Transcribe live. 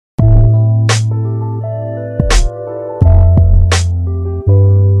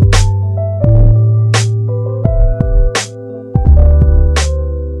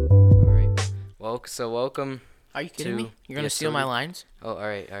welcome. Are you kidding me? You're gonna Yes, steal so my we- lines? Oh, all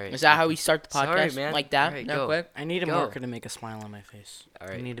right. Is that how we start the podcast? Sorry, man. Like that? All right, that go. quick? I need a Go. marker to make a smile on my face. All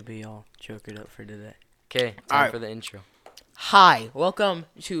I right. need to be all jokered up for today. Okay, time Alright. for the intro. Hi, welcome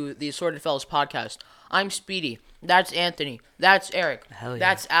to the Assorted Fellas podcast. I'm Speedy. That's Anthony. That's Eric. Hell yeah.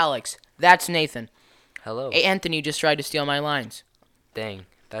 That's Alex. That's Nathan. Hello. Hey, Anthony just tried to steal my lines. Dang,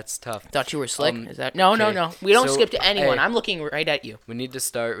 that's tough. Thought you were slick. Um, Is that no? okay. We don't So, skip to anyone. hey. I'm looking right at you. We need to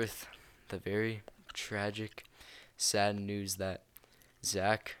start with the very tragic, sad news that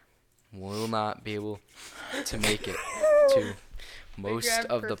Zach will not be able to make it to most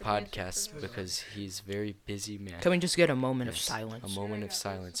of the podcasts because he's a very busy man. Can we just get a moment of Yes, silence? A moment of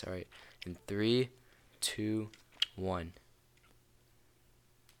silence. All right. In 3, 2, 1.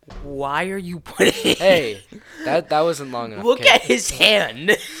 Why are you putting? Hey, that wasn't long enough. Look okay? at his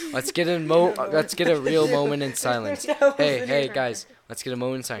hand. Let's get a real moment in silence. Hey, guys, let's get a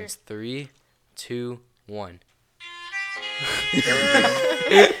moment in silence. 3, 2, 1.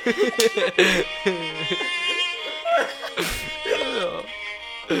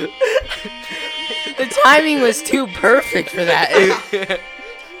 The timing was too perfect for that.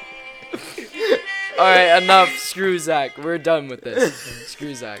 All right, enough. Screw Zach. We're done with this.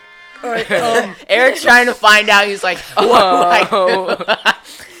 Screw Zach. Eric's trying to find out. He's like, Whoa.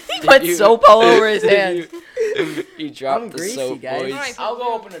 he put soap all over his hands. You dropped I'm the greasy, soap, guys. boys. Alright. I'll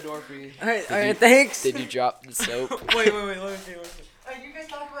go open the door for you. Alright, thanks. Did you drop the soap? Wait, let me see. You guys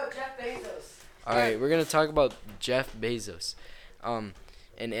talk about Jeff Bezos. All right, we're gonna talk about Jeff Bezos, and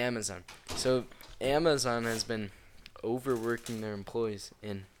Amazon. So Amazon has been overworking their employees,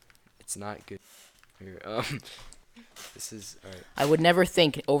 and it's not good. Here, this is all right. I would never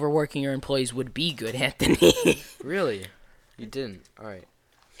think overworking your employees would be good, Anthony. Really, you didn't. All right,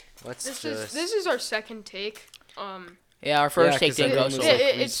 let's This just. is our second take. Yeah, our first Yeah, take 'cause didn't go everyone so was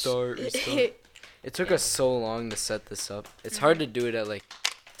well. like, restart. It took us so long to set this up. It's hard to do it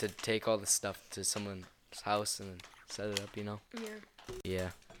to take all the stuff to someone's house and then set it up. You know. Yeah. Yeah,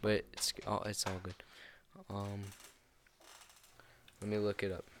 but it's all good. Let me look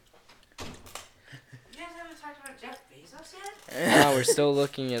it up. You guys haven't talked about Jeff Bezos yet? No, we're still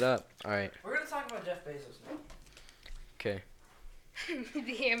looking it up. All right. We're gonna talk about Jeff Bezos now. Okay.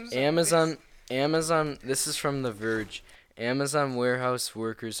 The Amazon. This is from The Verge. Amazon warehouse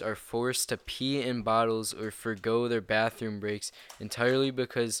workers are forced to pee in bottles or forgo their bathroom breaks entirely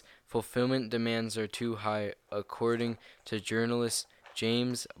because fulfillment demands are too high, according to journalist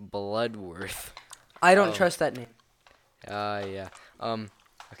James Bloodworth. I don't Oh. trust that name. Yeah.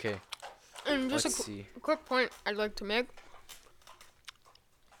 Okay. And just Let's a see. quick point I'd like to make.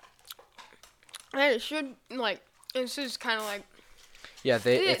 And it should this is kind of like Yeah,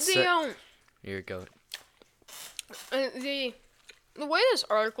 it's the here you go. the way this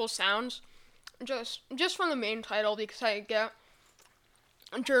article sounds, just from the main title, because I get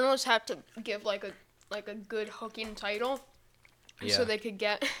journalists have to give like a good hooking title, Yeah. so they could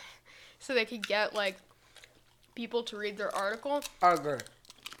get like people to read their article. Arger.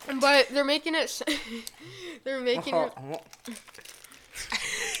 But they're making it. They're making it.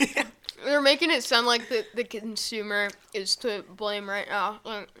 They're making it sound like the consumer is to blame right now.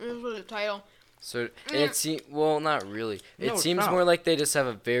 Like, here's the title. So it seems not really. No, It it's seems not. more like they just have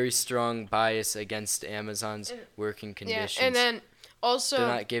a very strong bias against Amazon's working conditions. Yeah, and then also they're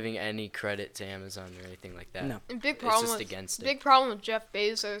not giving any credit to Amazon or anything like that. No. a big It's problem just with against it. big problem with Jeff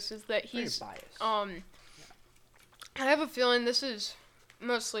Bezos is that Very he's biased. I have a feeling this is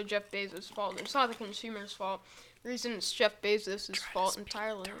mostly Jeff Bezos' fault. It's not the consumer's fault. The reason it's Jeff Bezos' fault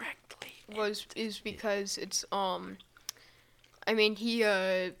entirely is because it's I mean He's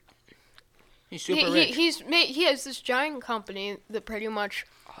super rich. he has this giant company that pretty much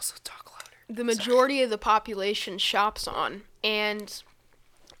Also talk louder. the majority of the population shops on, and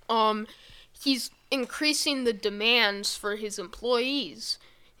he's increasing the demands for his employees,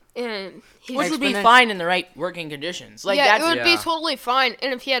 and Which would be Exponent- fine in the right working conditions. Like yeah, that's it would be Yeah. totally fine.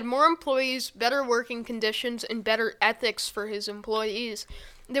 And if he had more employees, better working conditions, and better ethics for his employees,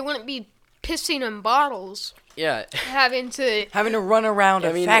 they wouldn't be pissing in bottles, Yeah, having to Having to run around I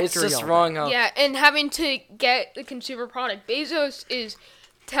a mean factory. it's just all wrong day. how. yeah, and having to get the consumer product. Bezos is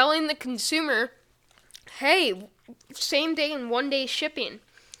telling the consumer, "Hey, same day and 1 day shipping."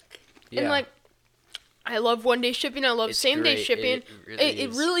 Yeah. And like, I love 1 day shipping. I love It's same day great. shipping. It It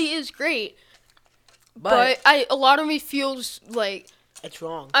is. really is great. But But a lot of me feels like it's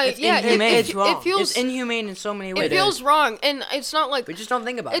wrong. it's inhumane. It feels It's inhumane in so many ways. it feels wrong, and it's not like We just don't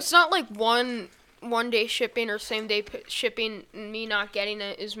think about it. it's not like 1 day shipping or same day shipping. Me not getting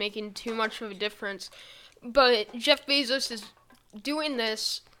it is making too much of a difference. But Jeff Bezos is doing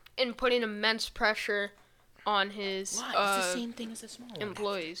this and putting immense pressure on his What? It's the same thing as the small one.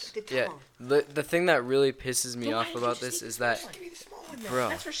 employees. Yeah, the thing that really pisses me off about this is that,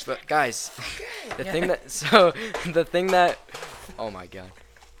 bro, but guys, the thing that, oh my god,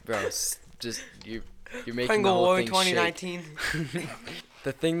 bro, just you're making the Pringle whole War thing 2019. shake.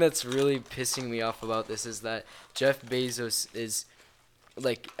 The thing that's really pissing me off about this is that Jeff Bezos is,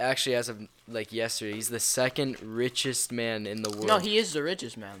 like, actually as of like yesterday, he's the second richest man in the world. No, he is the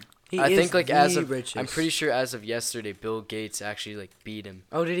richest man. I think like as the of richest. I'm pretty sure as of yesterday, Bill Gates actually like beat him.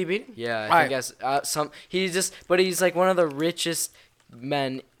 Oh, did he beat him? Yeah, I Alright. think but he's like one of the richest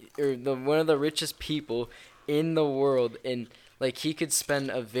men or one of the richest people in the world, and like he could spend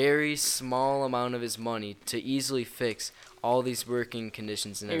a very small amount of his money to easily fix all these working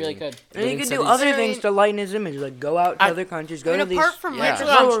conditions and He really everything. could. But And he could instead do he's- other things to lighten his image, like go out to other countries, go I to mean, these apart from Yeah.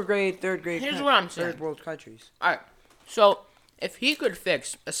 like, lower grade, third grade, Here's what I'm saying. third world countries. All right. So, if he could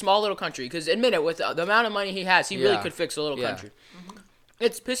fix a small little country, because admit it, with the amount of money he has, he really Yeah. could fix a little Yeah. country.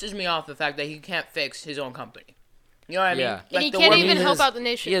 It pisses me off the fact that he can't fix his own company. You know what I mean? Yeah. and he the can't world- even he help has- out the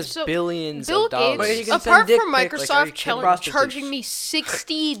nation. He has So, billions Bill of dollars. But he Gates, can send apart dick from pics, like, are you Microsoft kidding? Prostitutes. charging me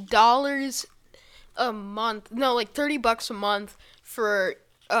 $60 a month, no, like $30 a month for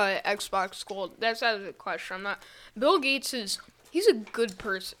Xbox Gold. That's out of the question. I'm not. Bill Gates he's a good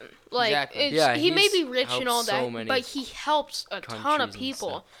person. Like, Exactly. Yeah, he may he's be rich and all helped so that, many but he helps a ton of countries and people.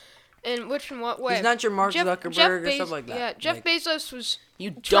 stuff. And which in what way? He's not your Mark Zuckerberg or something like that. Yeah, Jeff Like- Bezos was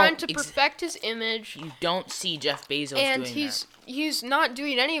You trying don't to ex- perfect his image. You don't see Jeff Bezos And doing he's not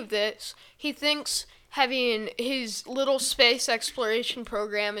doing any of this. He thinks having his little space exploration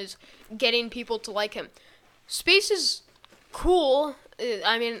program is getting people to like him. Space is cool.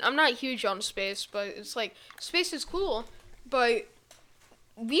 I mean, I'm not huge on space, but it's like space is cool, but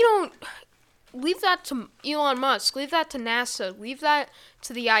we don't leave that to Elon Musk, leave that to NASA, leave that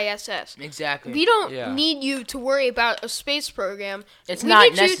to the ISS. that. Exactly. We don't Yeah. need you to worry about a space program. It's we not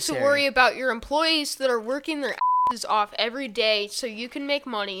need necessary. you to worry about your employees that are working their asses off every day so you can make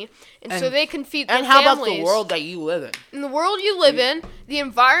money and so And- they can feed their And how about families. the world that you live in? In the world you live in, the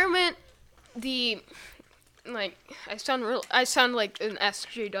environment, like I sound like an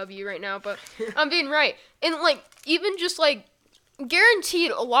SJW right now, but I'm being right. And like even just like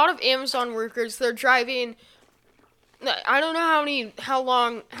guaranteed a lot of Amazon workers they're driving I don't know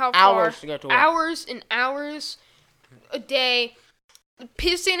how far Hours to get to work. hours and hours a day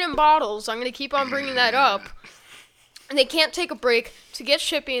pissing in bottles. I'm going to keep on bringing that up. And they can't take a break to get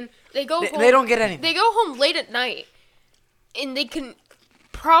shipping. They go home. They don't get anything. They go home late at night, and they can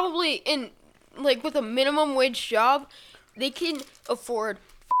probably with a minimum wage job, they can afford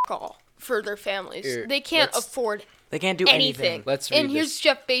all for their families. Here, They can't let's- afford They can't do anything. anything. Let's read and here's this.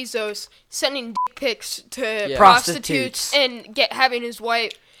 Jeff Bezos sending dick pics to Yeah. prostitutes and having his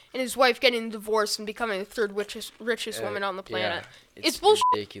wife getting divorced and becoming the third richest woman on the planet. Yeah, It's bullshit.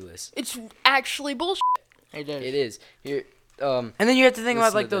 ridiculous. It's actually bullshit. It is. It is. Here, And then you have to think about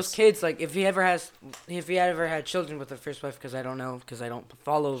Listen like to those this. kids. Like if he ever had children with the first wife, because I don't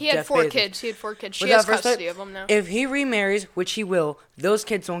follow. He had Jeff 4 Bezos. kids. She With has that first custody wife, of them now. If he remarries, which he will, those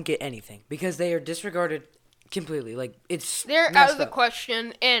kids won't get anything because they are disregarded completely. Like it's They're out messed of the up.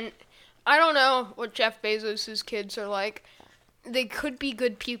 question, and I don't know what Jeff Bezos' kids are like. They could be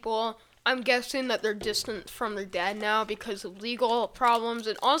good people. I'm guessing that they're distant from their dad now because of legal problems,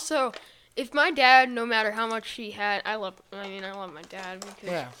 and also, if my dad, no matter how much he had, I love my dad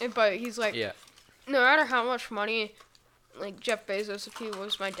because, but he's like, yeah. no matter how much money, like Jeff Bezos, if he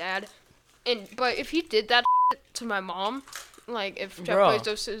was my dad, but if he did that shit to my mom, like if Jeff Bro.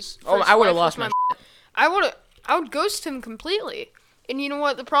 Bezos' Oh, I would've wife lost was my I would ghost him completely. And you know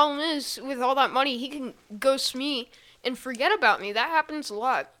what the problem is with all that money, he can ghost me and forget about me. That happens a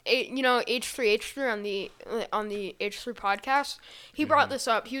lot. H3 on the H3 podcast, he brought this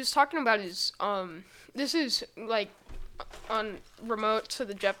up. He was talking about his this is like on remote to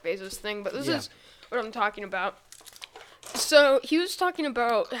the Jeff Bezos thing, but this is what I'm talking about. So he was talking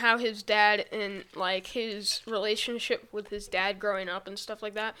about how his dad and like his relationship with his dad growing up and stuff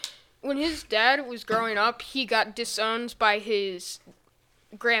like that. When his dad was growing up, he got disowned by his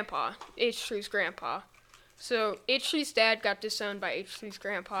grandpa, H3's grandpa. So H3's dad got disowned by H3's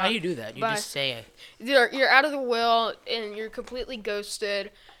grandpa. How do you do that? You But- just say it. You're out of the will and you're completely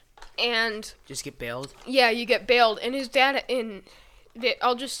ghosted, and Just get bailed. yeah, you get bailed. And his dad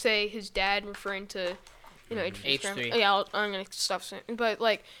I'll just say his dad, referring to H3's H3. grandpa. Yeah, I'm gonna stop saying, but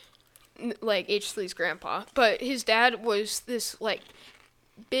like H3's grandpa. But his dad was this like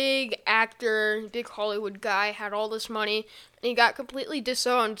big actor, big Hollywood guy, had all this money, and he got completely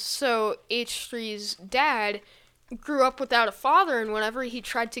disowned. So H3's dad grew up without a father, and whenever he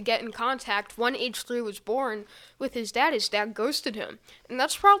tried to get in contact, when H3 was born with his dad ghosted him. And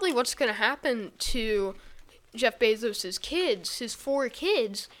that's probably what's going to happen to Jeff Bezos' kids, his 4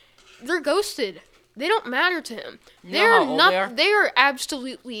 kids. They're ghosted. They don't matter to him. You know how old they are? They are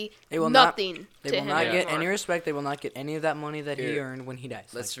absolutely nothing They to will him not get anymore. any respect. They will not get any of that money that he Here, earned when he dies.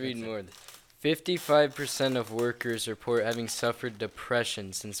 Let's Like, read that's it. more. 55% of workers report having suffered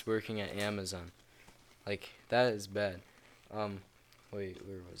depression since working at Amazon. Like, that is bad. Wait,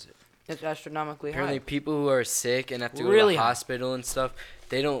 where was it? It's astronomically Apparently, high. people who are sick and have to go Really to the high. hospital and stuff,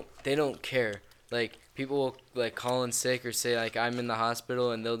 they don't care. Like, people will like call in sick or say like I'm in the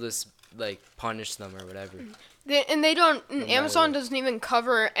hospital, and they'll just like punish them or whatever. They don't. matter Amazon what. doesn't even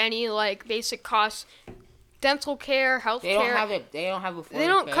cover any like basic costs, dental care, health They don't care. have it. They don't have a 4K. They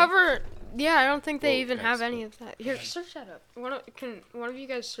don't cover. Yeah, I don't think they Whoa, even that's have any cool. of that. Here, search that up. Can one of you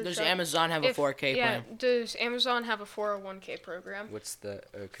guys search Does that? Amazon have a 4K yeah, plan? does Amazon have a 401k program? What's the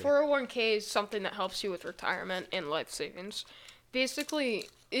okay? 401k is something that helps you with retirement and life savings. Basically,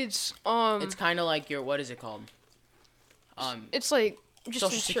 it's It's kind of like your, what is it called? it's like just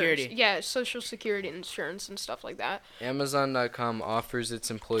Social insurance. Security. Yeah, Social Security insurance and stuff like that. Amazon.com offers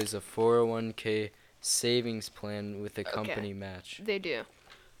its employees a 401k savings plan with a company match. They do.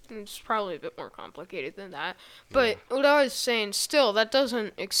 It's probably a bit more complicated than that. But what I was saying, still, that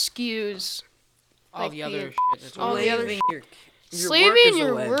doesn't excuse All like the other the- shit. That's all going the on. other Slaving your slaving workers your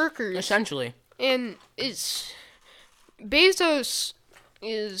away. workers. Essentially. And it's Bezos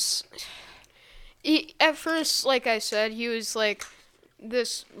is at first, like I said, he was like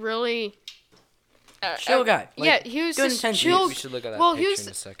this really Chill guy. Like, yeah, he was good this intentions. chill. We should look at that well, picture he was.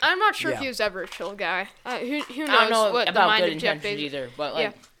 in a second. I'm not sure if Yeah. he was ever a chill guy. Who knows I don't know what the about mind good of Jeff intentions Bezos. either, but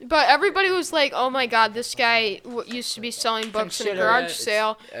like, Yeah, but everybody was like, "Oh my God, this guy used to be selling books in a Consider garage it.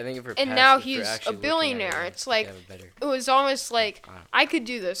 sale." I think if we're And past now it, if we're he's a actually looking at billionaire. it, It's we like- have a better- It was almost like Wow. I could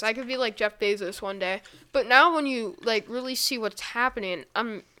do this. I could be like Jeff Bezos one day. But now when you like really see what's happening,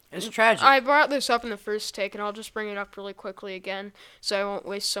 It's tragic. I brought this up in the first take, and I'll just bring it up really quickly again, so I won't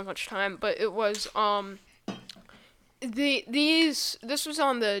waste so much time. But it was this was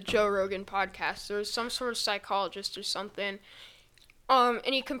on the Joe Rogan podcast. There was some sort of psychologist or something, and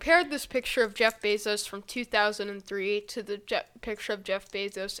he compared this picture of Jeff Bezos from 2003 to the picture of Jeff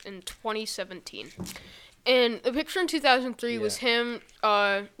Bezos in 2017. And the picture in 2003 was him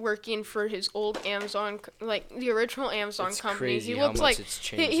working for his old Amazon, like the original Amazon It's company. crazy He how looked much like it's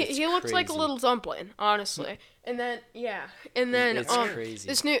changed. he It's looked like a crazy. little dumpling, honestly. And then and then It's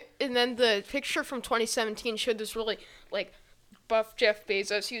crazy. and then the picture from 2017 showed this really like buff Jeff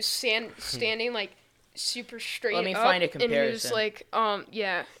Bezos. He was standing like super straight Let me up, find a and he was comparison. like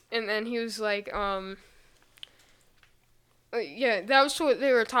and then he was like yeah, that was what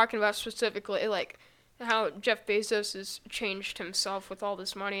they were talking about specifically, like how Jeff Bezos has changed himself with all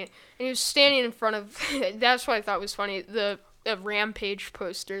this money, and he was standing in front of. That's what I thought was funny. The Rampage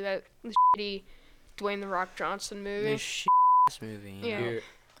poster, that the shitty Dwayne the Rock Johnson movie. This shit ass movie. Yeah. Here-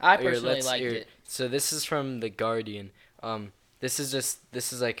 I here, personally let's- liked here. it. So this is from The Guardian. This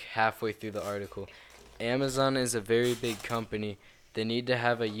is like halfway through the article. Amazon is a very big company. They need to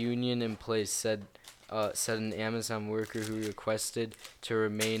have a union in place, said an Amazon worker who requested to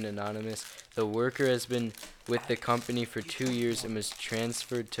remain anonymous. The worker has been with the company for 2 years and was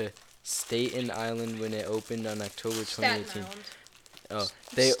transferred to Staten Island when it opened on October Staten 2018. Island. Oh,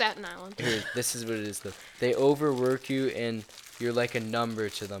 they Staten Island. here, this is what it is though. They overwork you and you're like a number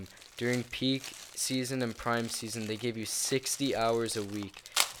to them. During peak season and prime season, they give you 60 hours a week.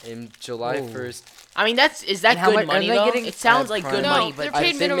 In July Whoa. 1st, I mean, is that And how good much- are money they though? getting- It sounds like Prime- good No, money, they're but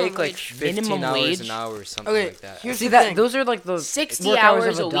paid they minimum make like wage. 15 Minimum hours wage? an hour or something Okay, like that. here's See the that thing. those are like the 60 work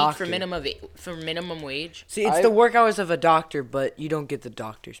hours of a week doctor. for minimum wage. See, it's I- the work hours of a doctor, but you don't get the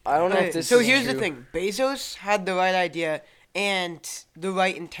doctor's pay. I don't know Okay, if this so is here's true. the thing. Bezos had the right idea and the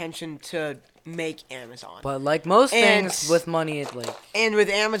right intention to make Amazon. But like most And- things with money, it like And with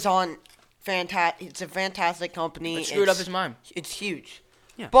Amazon, it's a fantastic company. But screwed up It's- his mind. It's huge.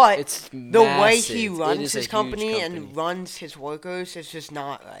 Yeah. But It's the way he massive. It runs is a his huge company, company. and runs his workers is just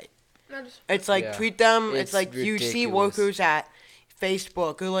not right. I just- It's like Yeah. treat them. It's It's like you see ridiculous. workers at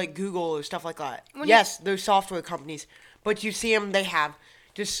Facebook or like Google or stuff like that. When Yes, they're software companies, but you see them. They have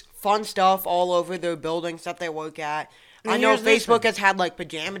just fun stuff all over their buildings that they work at. I And know here's this Facebook thing. has had like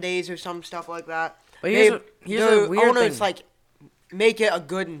pajama days or some stuff like that. But here's Their a weird owners thing. like make it a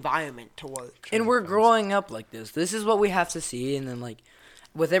good environment to work. And we're growing up like this. This is what we have to see, and then like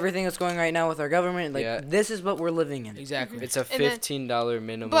with everything that's going right now with our government, like, Yeah. this is what we're living in. Exactly. It's a And then- $15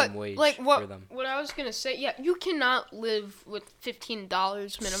 minimum But wage like for what them. what I was gonna say, yeah, you cannot live with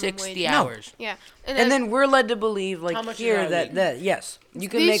 $15 minimum 60 wage. hours. Yeah, And then we're led to believe, like, How much is here, that a week? that yes, you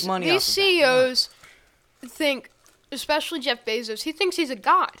can make money These off of that. CEOs think, especially Jeff Bezos, he thinks he's a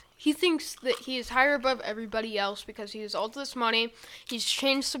god. He thinks that he is higher above everybody else because he has all this money. He's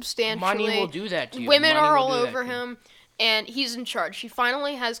changed substantially. Money will do that to you. Women Money are will all do that over to you. him, and he's in charge. He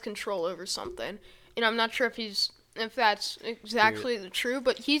finally has control over something, and I'm not sure if that's exactly true,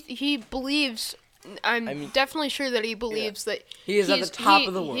 but he believes. I mean, definitely sure that he believes that He is at the top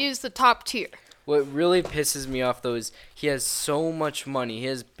of the world. He is the top tier. What really pisses me off, though, is he has so much money. He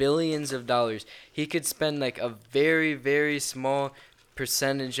has billions of dollars. He could spend, like, a very, very small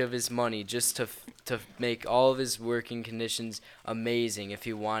percentage of his money just to make all of his working conditions amazing if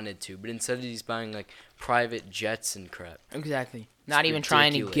he wanted to. But instead he's buying, like, private jets and crap. Exactly. Not even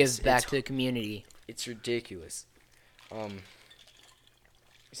trying to ridiculous. give back It's- to the community. It's ridiculous. Let's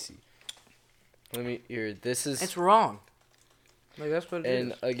see. Let me here. This is It's wrong. Like, that's what it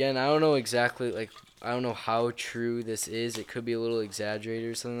and is. again, I don't know exactly, like, I don't know how true this is. It could be a little exaggerated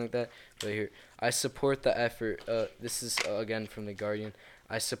or something like that. But here, I support the effort. This is, again, from The Guardian.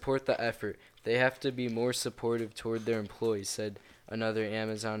 I support the effort. They have to be more supportive toward their employees, said another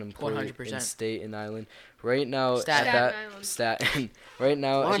Amazon employee 100%. in Staten Island. Right now, Staten at that Island. right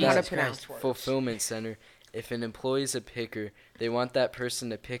now Learn at how to that pronounce words. fulfillment center, if an employee is a picker, they want that person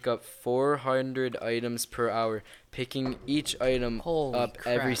to pick up 400 items per hour, picking each item Holy up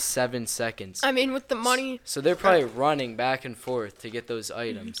every crap. 7 seconds. I mean, with the money. So they're probably running back and forth to get those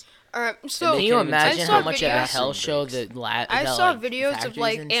items. All right, so Can you can't even imagine take how some much of a videos- hell show I saw videos of factories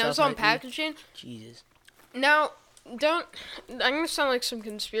like and stuff Amazon might be? packaging. Jesus. Now, I'm gonna sound like some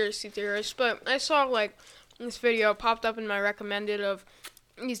conspiracy theorist, but I saw like this video popped up in my recommended of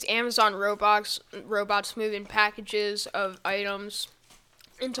these Amazon robots moving packages of items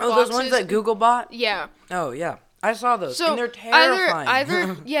into Oh, boxes. those ones that Google bought? Yeah. Oh, yeah. I saw those, So and they're terrifying.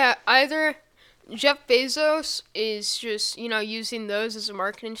 either Jeff Bezos is just, using those as a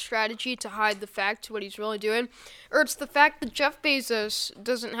marketing strategy to hide the fact to what he's really doing, or it's the fact that Jeff Bezos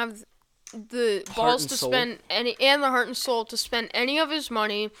doesn't have the balls and to soul. spend any, and the heart and soul to spend any of his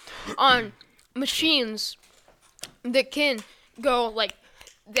money on machines that can go like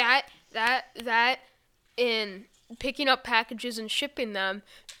that, and picking up packages and shipping them,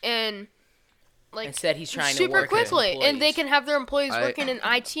 and like Instead, he's trying to super work his quickly, and they employees. can have their employees I- working in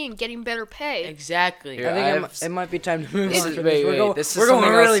IT and getting better pay. Exactly. Here, I think I've- it might be time to move This on. is- from wait, this. We're wait, going, this is we're going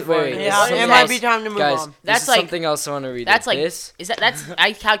something really else- far. wait, into this Yeah, is this. it something might else- be time to move Guys, on. That's this is like- something else I want to read. That's like this. that's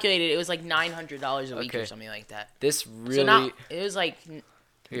I calculated it was like $900 a week Okay. or something like that. This really So now it was like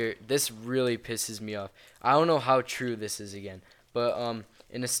Here, this really pisses me off. I don't know how true this is again, but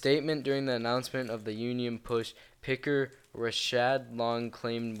in a statement during the announcement of the union push, picker Rashad Long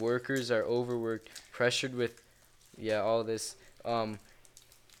claimed workers are overworked, pressured with, all this.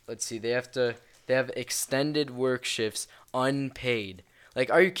 Let's see, they have extended work shifts, unpaid. Like,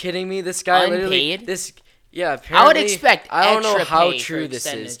 are you kidding me? This guy literally Unpaid? apparently. I would expect I don't know extra how pay for true this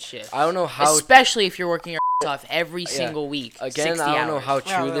extended is. shifts. I don't know how especially if you're working your ass off every single week. Again, 60 I don't know hours. how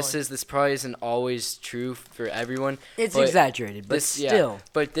true Yeah, this really. is. This probably isn't always true for everyone. It's but exaggerated, but this, still.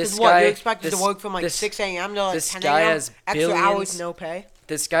 But this Because guy, what, you expected this, to work from like this, 6 a.m. to like this 10 guy a.m.? has Extra hours, billions- no pay?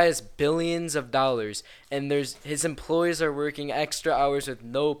 This guy has billions of dollars, and his employees are working extra hours with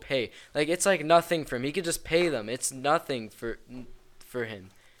no pay. Like, it's like nothing for him. He could just pay them. It's nothing for him.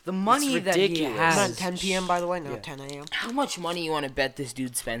 The money that he ridiculous. It's has. not 10 p.m. by the way, not Yeah. 10 a.m. How much money you want to bet this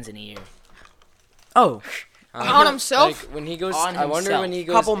dude spends in a year? Oh, On himself? Like, when he goes, On I wonder himself. when he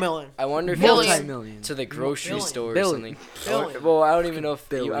goes. Couple million. I wonder if he Billion. goes multi-millions. to the grocery Billion. store or Billion. something. Billion. Well, I don't even know if I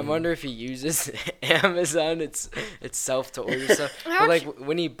Billion. wonder if he uses Amazon itself to order stuff. How But much- like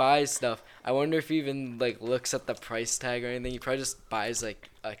when he buys stuff, I wonder if he even like looks at the price tag or anything. He probably just buys like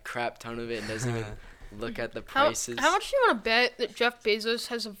a crap ton of it and doesn't even look at the How prices. much do you want to bet that Jeff Bezos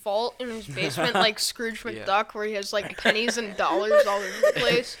has a vault in his basement like Scrooge Yeah. McDuck where he has like pennies and dollars all over the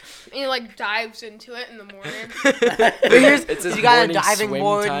place? And he like dives into it in the morning. It's his You got a morning diving swim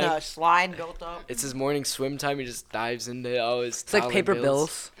board time. and a slide built up. It's his morning swim time. He just dives into all his. it's like dollar paper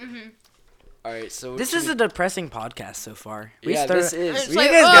bills. All right, so This should is we- a depressing podcast so far. yeah, started- this is. It's We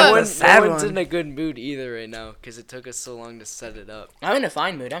like, guys ugh. got No, the one, sad no one's one. in a good mood either right now because it took us so long to set it up. I'm in a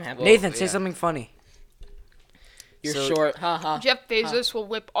fine mood. I'm happy. Well, Nathan, say yeah. something funny. You're so- short. Haha. Jeff Bezos will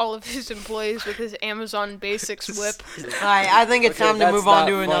whip all of his employees with his Amazon Basics whip. Alright, I think it's Okay, time to that's move on not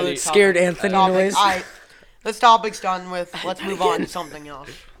to another funny. topic. Scared Anthony topic. noise. Alright, this topic's done with. Let's move on to something else.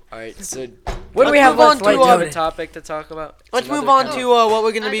 All right, so What do we Let's have move on left? to, Like, Do you have a today? topic to talk about? It's Let's move another on kind to what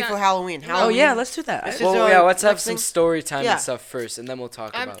we're gonna be Okay. for Halloween. No. Oh Halloween. yeah, let's do that. This of- is, Well, yeah, let's have next some thing- story time Yeah. and stuff first, and then we'll talk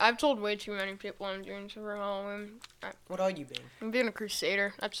about. I've told way too many people I'm doing for Halloween. What are you being? I'm being a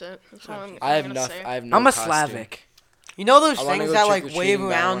crusader. That's it. That's all I'm I have gonna enough. say. I have no I'm a costume. Slavic. You know those I wanna things go that like trick-or-treating, wave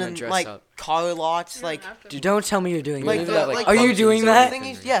but I around wanna in dress like up. car lots, You don't like have to. Dude, don't tell me you're doing We like that. leave it at, like, Are you Cousins doing or that?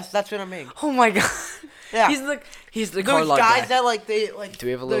 anything. thingies. Yes, that's what I'm making. Oh my god. Yeah. He's the car Those lot guys guy. that like they like. Do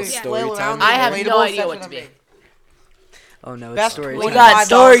we have a little they story flail time? around I have the no inflatables, idea that's what to I'm be. making. Oh no, it's Best story $25 We got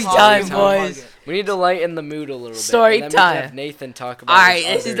story costume time, from boys. Target. We need to lighten the mood a little bit. Story and then we can time. have Nathan talk about. All right,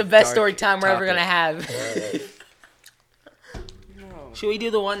 his this is other the best dark story time we're ever gonna topic. have. Should we do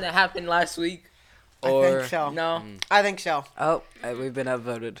the one that happened last week? I Or think so. No. I think so. Oh, we've been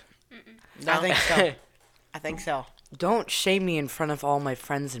outvoted. No. I think so. I think so. Don't shame me in front of all my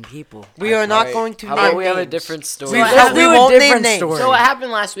friends and people. We are not Alright, going to How name about we have a names. different story? We, Let's so do we a won't different name names. story. So what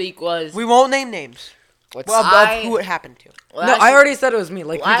happened last week was We won't name names. What's Well, I- of who it happened to. No, last, I already said it was me.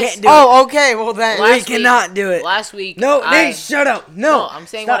 Like, last- we can't do it. Oh, okay. Well then. Last We week- cannot do it. last week. No, I, Nate, shut up. No. No, I'm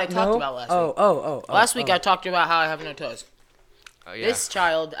saying what I talked no. about last oh, week. Oh. Last week I talked about how I have no toes. Oh, yeah. This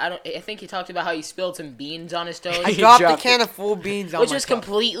child, I think he talked about how he spilled some beans on his toes, I He dropped a dropped can of full beans on which my was toe.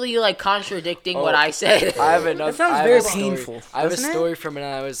 completely like contradicting Oh. what I said. I have another. That sounds I have very a story. painful, I have a doesn't it? story from when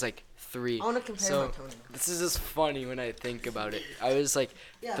I was like 3. I want to compare So my toenails. this is just funny when I think about it. I was like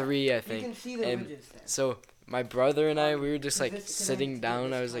Yeah, 3, I You think. can see the and ridges there. So my brother and I, we were just like This is sitting connected to down.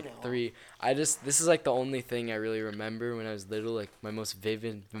 this I was like toenail. 3. This is like the only thing I really remember when I was little, like my most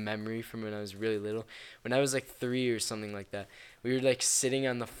vivid memory from when I was really little. When I was like 3 or something like that, we were like sitting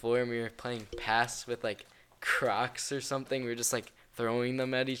on the floor and we were playing pass with like Crocs or something. We were just like throwing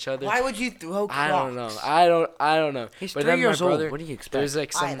them at each other. Why would you throw Crocs? I don't know. I don't know. He's but 3 then years my brother, old. What do you expect? there's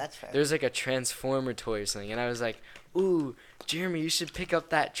like Aye, some, that's fair. there's like a Transformer toy or something, and I was like, "Ooh, Jeremy, you should pick up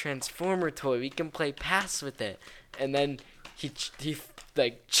that Transformer toy. We can play pass with it." And then he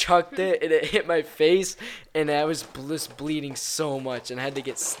like chucked it, and it hit my face, and I was just bleeding so much, and I had to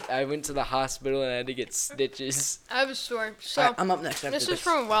get. I went to the hospital, and I had to get stitches. I have a story. So Alright, I'm up next after this is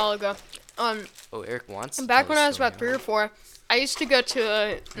from a while ago. Oh, Eric wants. to Back tell when a I was story. about 3 or 4, I used to go to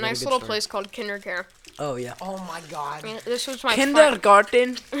a nice good little story. place called Kindercare. Oh, yeah. Oh my god. And this was my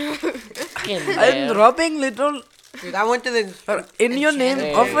Kindergarten. Kinder. I'm dropping little Dude, I went to the. in your name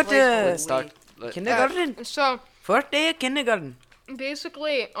Hey, of hey, what Let's talk. kindergarten. So First day of kindergarten.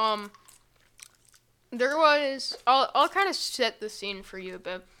 basically, there was. I'll kind of set the scene for you a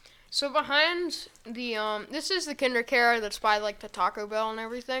bit. So behind the this is the Kindercare that's by like the Taco Bell and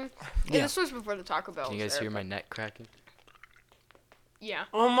everything. Yeah. Yeah. This was before the Taco Bell. Can you was guys there, hear my but- neck cracking? Yeah.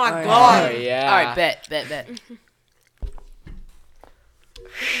 Oh my Alright. Oh god. yeah. All right, bet.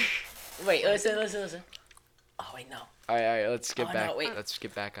 Wait, listen. Oh wait, no. All right. Let's get Oh, no, back. wait. Let's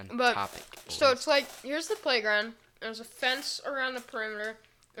get back on But- topic. So boys. it's like here's the playground. There's a fence around the perimeter.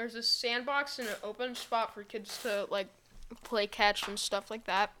 There's a sandbox and an open spot for kids to like play catch and stuff like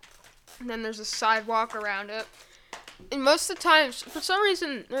that. And then there's a sidewalk around it. And most of the times, for some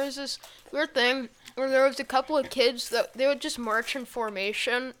reason, there was this weird thing where there was a couple of kids that they would just march in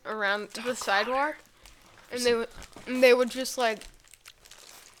formation around the sidewalk, and they would just like.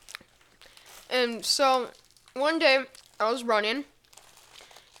 And so, one day I was running,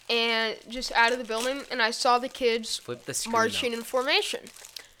 and just out of the building, and I saw the kids Flip the screen. marching up. in formation.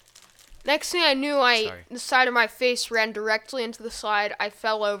 Next thing I knew, Sorry. the side of my face ran directly into the slide. I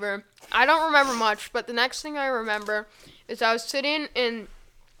fell over. I don't remember much, but the next thing I remember is I was sitting in,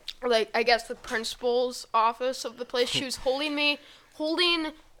 like, I guess the principal's office of the place. She was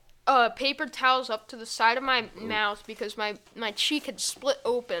holding paper towels up to the side of my mouth because my cheek had split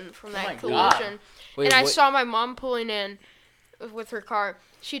open from that my collision. Wait, and I what- saw my mom pulling in with her car.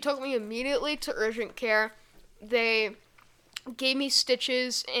 She took me immediately to urgent care. They gave me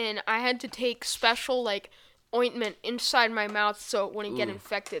stitches, and I had to take special like ointment inside my mouth so it wouldn't get Ooh.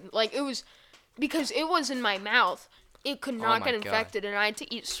 infected. Like it was because it was in my mouth. It could not my get God. infected, and I had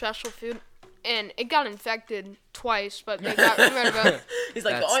to eat special food. And it got infected twice, but they got rid of it. He's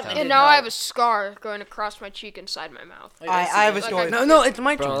like, That's the ointment. tough. did And now not- I have a scar going across my cheek inside my mouth. Wait, I that's have a serious. story. No, it's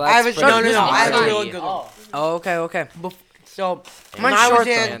my Bro, turn. that's I have a pretty no. I have a funny. really good one. Oh, Oh, okay. So Mine's when I was short,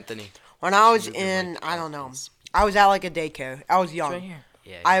 though. in, Anthony. when I was Move your in, mic I up, don't know. please. I was at like a daycare. I was it's young. right here.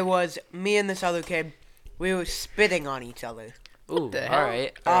 Yeah. I was me and this other kid. We were spitting on each other Ooh. the All hell?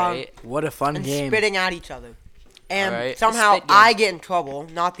 right. All Um, right. What a fun and game. spitting at each other, and Alright. somehow Spit game. I get in trouble,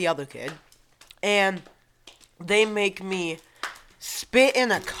 not the other kid, and they make me spit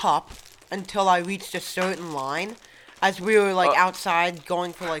in a cup until I reached a certain line, as we were like outside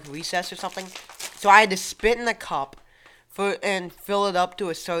going for like recess or something. So I had to spit in a cup and fill it up to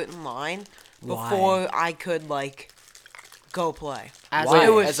a certain line before I could like go play. Why? It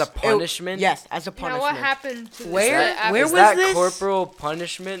was- As a it- punishment? Yes, as a Now, punishment. what happened to Where- this guy where Is was that this? corporal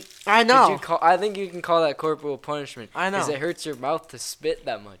punishment? I Could know. you I think you can call that corporal punishment. I know. Because it hurts your mouth to spit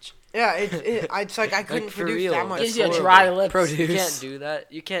that much. Yeah, it's like I couldn't for produce real. that much. Gives you a horrible. dry lips. You can't do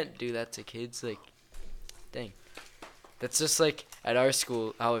that. You can't do that to kids. Like, dang. That's just like at our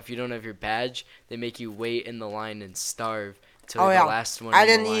school, how if you don't have your badge, they make you wait in the line and starve till Oh the yeah. last one. I in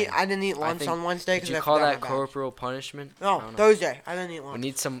the didn't eat. line. I didn't eat lunch think- on Wednesday Did because you I call forgot that my badge. corporal punishment? I No, don't know. Thursday. I didn't eat We lunch.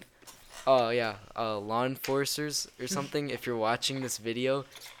 need some, law enforcers or something. If you're watching this video,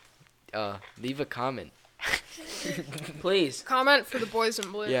 leave a comment. Please. comment for the boys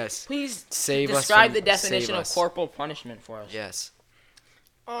in blue? Yes. Please Save us. describe from- the definition save of us. corporal punishment for us. Yes.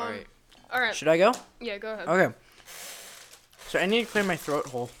 All Alright. right. Should I go? Yeah, go ahead. Okay. So I need to clear my throat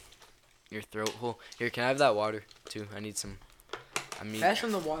hole. Your throat hole. Here, can I have that water too? I need some. Pass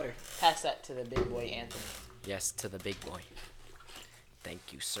from the water. Pass that to the big boy Anthony. Yes, to the big boy.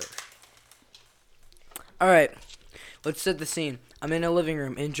 Thank you, sir. All right. Let's set the scene. I'm in a living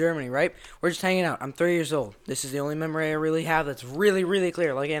room in Germany, right? We're just hanging out. I'm 3 years old. This is the only memory I really have that's really, really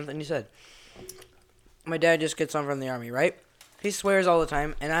clear, like Anthony said. My dad just gets on from the army, right? He swears all the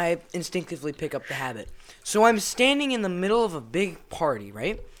time, and I instinctively pick up the habit. So I'm standing in the middle of a big party,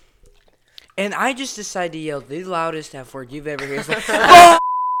 right? And I just decide to yell the loudest F word you've ever heard. It's like,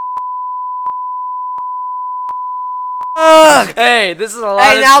 Hey, this is a lot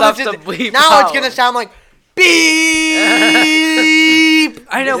Hey, of now stuff this to is bleep now out. it's gonna sound like beep.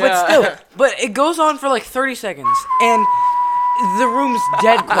 I know, Yeah. but still. But it goes on for like 30 seconds, and the room's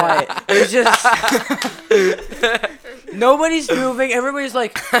dead quiet. There's just... Nobody's moving. Everybody's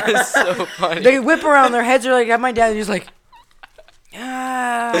like... It's so funny. They whip around. Their heads are like at my dad, and he's like...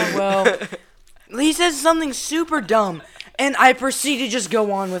 well... He says something super dumb, and I proceed to just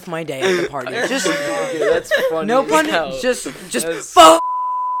go on with my day at the party. Just... Okay, that's funny. No as pun... hell. Just That's- fuck!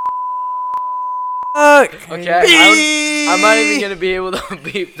 Okay, I'm not even gonna be able to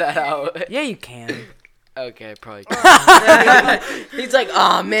beep that out. Yeah, you can. Okay, I probably can. He's like,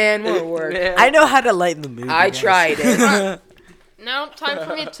 oh man, more work. Man. I know how to lighten the mood. I you guys. tried it. Now, time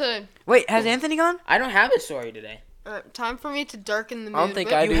for me to Wait, has Anthony gone? I don't have a story today. time for me to darken the mood. I don't think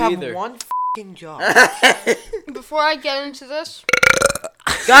a bit. I You do have either. one fucking job. Before I get into this,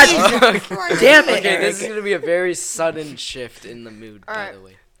 God damn it, Okay, this is Eric. gonna be a very sudden shift in the mood, by Alright. the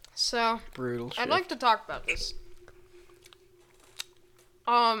way. so Brutal I'd like to talk about this.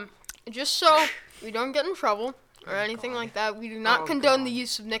 Just so we don't get in trouble or anything like that, we do not condone the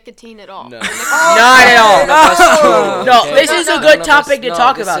use of nicotine at all. No. Not at all. No, Okay. this is a None good of topic us- to no,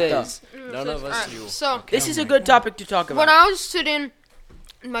 talk this about, though. is. None of us Alright, do. So This is a good topic to talk about. when I was sitting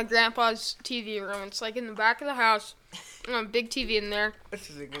in my grandpa's TV room, it's like in the back of the house, a big TV in there,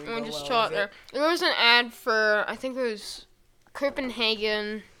 and we just chill out there. There was an ad for, I think it was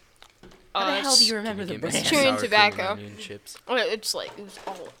Copenhagen. How the hell do you Can remember you the give me brand? some Chewing sour cream tobacco. and onion chips? It's like, it was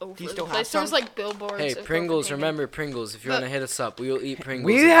all over you the still have place. There was some? like billboards. Hey, of Pringles, Copenhagen. remember Pringles. If you But- want to hit us up, we will eat Pringles.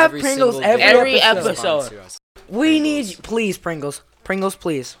 We in have every Pringles single every video. episode. Sponsor us. We need, please, Pringles. Pringles,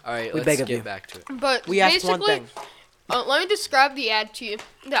 please. Alright, We let's beg of get you. back to it. But We asked basically, one thing. let me describe the ad to you.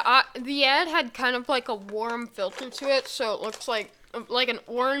 The ad had kind of like a warm filter to it, so it looks like an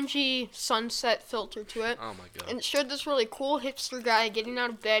orangey sunset filter to it. Oh my god. And it showed this really cool hipster guy getting out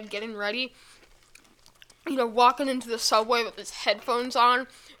of bed, getting ready, walking into the subway with his headphones on,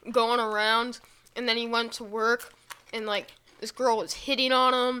 going around, and then he went to work, and like this girl was hitting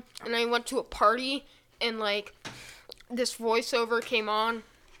on him, and then he went to a party, and like this voiceover came on.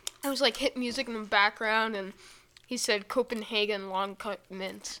 It was like hit music in the background, and he said Copenhagen long cut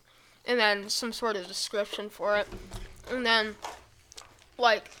mint, and then some sort of description for it, and then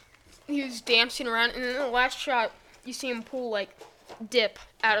like he was dancing around, and in the last shot you see him pull like dip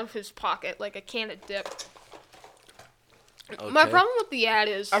out of his pocket, like a can of dip. My Okay. problem with the ad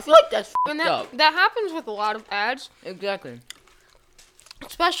is, I feel like that's and fucked up. that happens with a lot of ads, Exactly.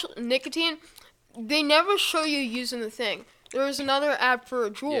 especially nicotine. They never show you using the thing. There was another ad for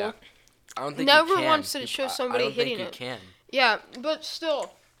a Juul. Yeah. I don't think Never you can. once did it show somebody I don't hitting think it. you can. Yeah, but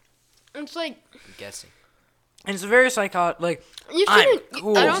still, it's like I'm guessing. And it's very psychotic. Like, you I'm shouldn't.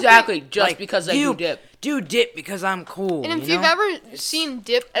 cool. I don't Exactly, just like, because I you do dip. do dip because I'm cool. Think, and if you you've know? ever seen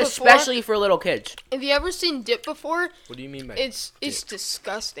dip before, Especially for little kids. if you ever seen dip before, What do you mean by it's dip?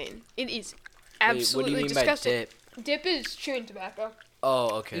 disgusting. It is Wait, absolutely what do you mean disgusting. by dip? Dip is chewing tobacco.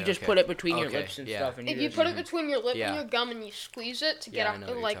 Oh, okay. You just okay. put it between your Okay, lips and yeah. stuff. And If you put it between your lip Yeah. and your gum and you squeeze it to get Yeah, I know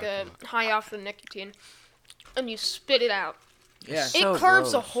what you're like a talking high off the nicotine, and you spit it out, Yeah. So it carves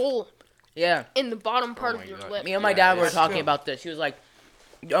a gross. hole Yeah. in the bottom part Oh of my your God. lip. Me and my Yeah, dad were it's talking true. about this. He was like,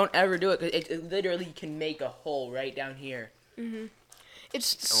 don't ever do it, 'cause it literally can make a hole right down here.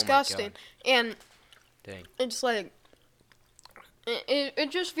 It's Oh my disgusting, God. and Dang. it's like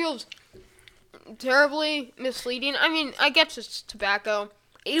it just feels terribly misleading. I mean, I guess it's tobacco.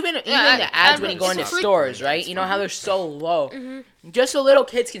 Even the I ads when mean, you go into it's a free- stores, right? You know how they're so low, just so little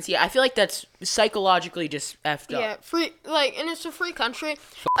kids can see it. I feel like that's psychologically just effed Yeah, up. free, like, and it's a free country.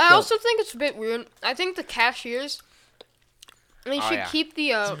 I also think it's a bit weird. I think the cashiers, they Oh, should yeah. keep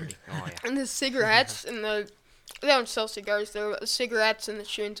the Oh yeah. and the cigarettes and they don't sell cigars. They're cigarettes and the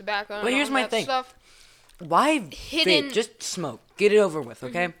chewing tobacco. And But here's all my that thing. Stuff. Why Hidden- vape? Just smoke. Get it over with,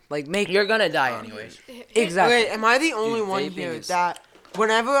 okay? Like make You're gonna die anyways. exactly. Wait, am I the only one vaping here is- that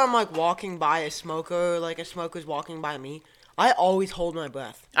whenever I'm like walking by a smoker, like a smoker's walking by me, I always hold my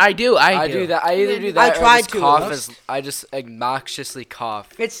breath. I do. I do that. I either do I that or I tried just to. cough as I just obnoxiously cough.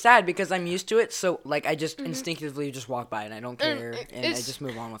 It's sad because I'm used to it, so like I just instinctively just walk by and I don't care, and I it's- just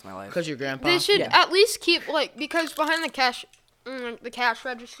move on with my life. Because your grandpa. They should Yeah. at least keep like because behind the cash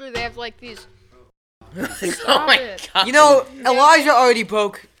register they have like these. Oh my it. god. You know, Elijah already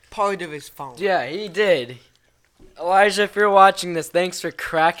broke part of his phone. Yeah, he did. Elijah, if you're watching this, thanks for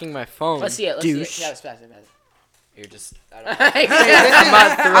cracking my phone. Let's see it. Let's Douche. see it. Yeah, it's fast. It's fast. You're just. I don't Hey, know. this is- I'm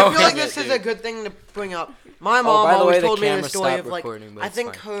not I throwing feel like it, this is dude. a good thing to bring up. My mom by the always way, the told me the camera story stopped of like recording, but I it's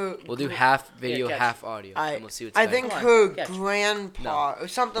think fine. her. We'll do half video, catch. half audio, I, and we'll see what's I better. think Come on, her catch. grandpa or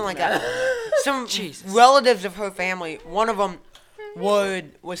something like that. Some Jesus. relatives of her family. One of them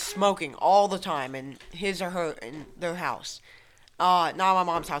was smoking all the time in his or her in their house. Not my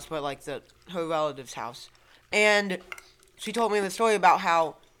mom's house, but like her relative's house. And she told me the story about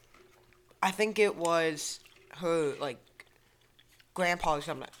how I think it was her like grandpa or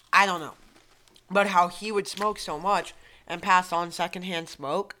something. I don't know. But how he would smoke so much and pass on secondhand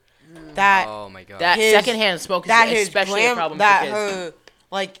smoke that Oh my god. That his- secondhand smoke that is his especially a problem that for kids. her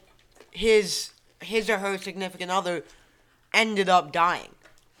like his or her significant other ended up dying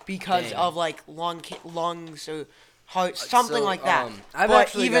because Dang. of like lungs or heart something so, like that. I've but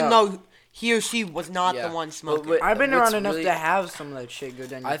actually even got- though he or she was not Yeah. the one But smoking. wait, I've been what's around enough really- to have some of that shit go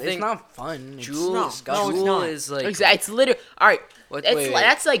down. I It's think not fun. It's Jewel, No, disgusting. it's Jewel not. is like. Exactly. It's literally all right. What- It's wait, like, wait.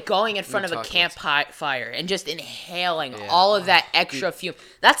 that's like going in front of a talk about campfire and just inhaling Yeah. all of that extra fume.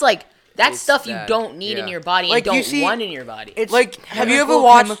 That's like that's It's stuff you bad. don't need in Yeah. your body Like, and you don't see- want in your body. It's Like, have you ever chemical,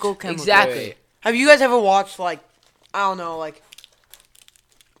 watched- chemical. Exactly. Wait. Have you guys ever watched like I don't know like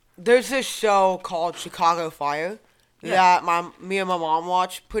there's this show called Chicago Fire that me and my mom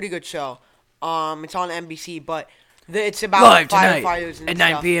watch. Pretty good show. It's on NBC, but it's about Live firefighters tonight and at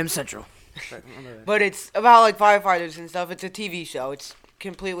 9 stuff. p.m. Central. But it's about like firefighters and stuff. It's a TV show. It's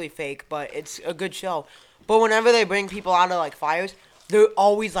completely fake, but it's a good show. But whenever they bring people out of like fires, they're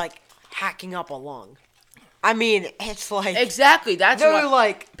always like hacking up a lung. I mean, it's like Exactly. That's they're what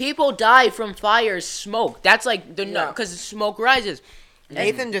like people die from fires. Smoke. That's like the Yeah. because smoke rises,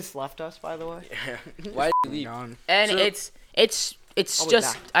 Nathan just left us, by the way. Why did you leave, Gone. and So- it's I'll be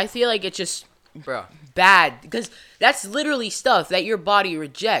just. back. I feel like it's just bro? bad because that's literally stuff that your body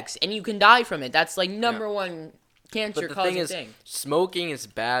rejects, and you can die from it. That's like number one cancer But the causing thing is, thing. smoking is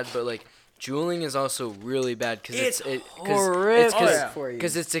bad, but like juuling is also really bad because It's it's horrific Oh, yeah. for you.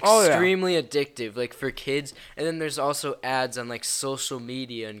 because it's Oh, yeah. extremely addictive, like for kids. And then there's also ads on like social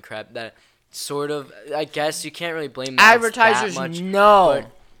media and crap that sort of, I guess you can't really blame the ads Advertisers that much. know.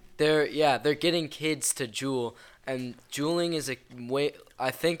 But they're getting kids to jewel, and juuling is a way. I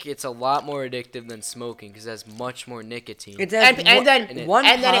think it's a lot more addictive than smoking because it has much more nicotine. It's and then one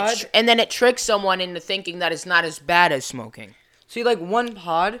and then pod. and then it tricks someone into thinking that it's not as bad as smoking. See, like one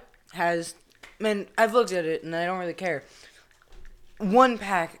pod has, man, I've looked at it and I don't really care. One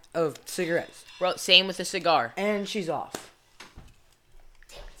pack of cigarettes, Bro, same with a cigar. and she's off.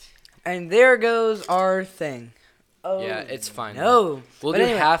 And there goes our thing. Oh, Yeah, it's fine. no. We'll But do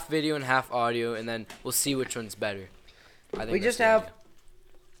anyway, half video and half audio, and then we'll see which one's better. I think We that's just the have idea.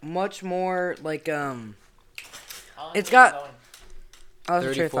 much more like It's got- I was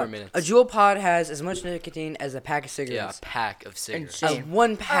trying to 34 find- minutes. A Juul pod has as much nicotine as a pack of Yeah, a cigarettes. pack of cigarettes. Insane.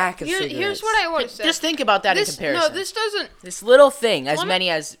 One pack of cigarettes. Here's what I want to say. Just think about that in comparison. this doesn't. This little thing, as Wanna- many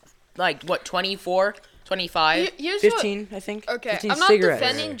as like what 24, 25. Here's 15, I think. What, okay, 15 I'm not cigarettes.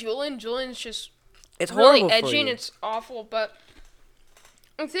 defending Julian. Julian's just It's really horrible edgy for and you. it's awful. But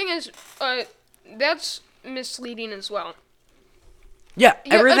the thing is, that's misleading as well. Yeah,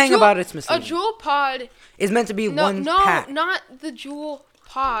 Yeah, everything a about it's A misleading. Juul pod. It's meant to be No, one no, pack. not the Juul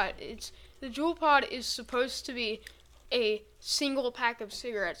pod. The Juul pod is supposed to be a single pack of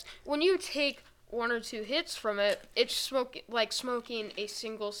cigarettes. When you take one or two hits from it, it's like smoking a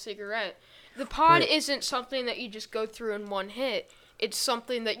single cigarette. The pod Wait. isn't something that you just go through in one hit. it's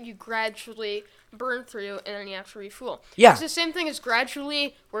something that you gradually burn through and then you have to refuel. Yeah. It's the same thing as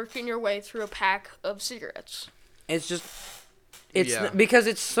gradually working your way through a pack of cigarettes. It's just, it's Yeah. because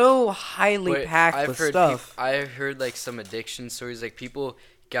it's so highly But packed with stuff. I've heard like some addiction stories. Like people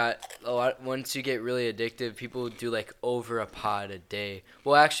got a lot. Once you get really addicted, people do like over a pod a day.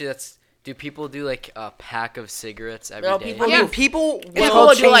 Well, actually, do people do like a pack of cigarettes every day? No, people I Yeah. mean, people It's will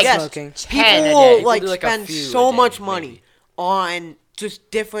called do, like, chain yes, smoking. 10 a people day. will like do, like, a spend few a so day, much maybe. money on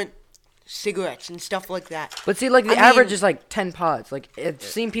just different cigarettes and stuff like that. But see, like the I average mean- is like 10 pods. Like I've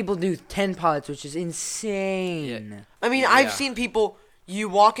seen people do 10 pods, which is insane. I mean, Yeah. I've seen people. You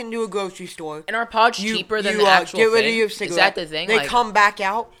walk into a grocery store. And our pod's You, cheaper than you, the actual get rid thing. of your Is cigarette. that the thing? They Like, come back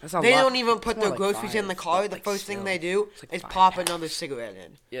out. That's a They lot. don't even put It's more their like groceries in the 5, car. but, The like, first thing still. they do It's like is 5 pop pods. another cigarette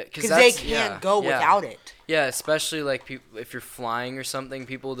in. Yeah, Because they can't yeah, go yeah. without it. Yeah, especially like if you're flying or something,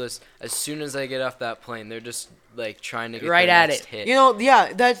 people just as soon as they get off that plane, they're just like trying to get Right their at next it. hit. You know,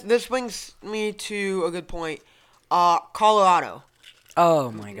 yeah, this brings me to a good point. Colorado.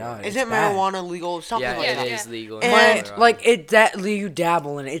 Oh my god. Is it's it bad. marijuana legal? Something yeah, like it that. is legal. in And, Colorado. Like you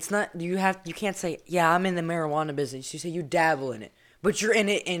dabble in it. It's not you can't say yeah I'm in the marijuana business. You say you dabble in it, but you're in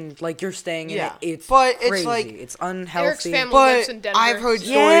it and like you're staying in Yeah, it. It's but it's crazy. like- it's Eric's unhealthy. family lives But in Denver. I've heard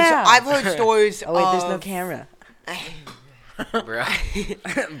stories. Yeah. I've heard stories. Oh wait, there's of, no camera. Bro.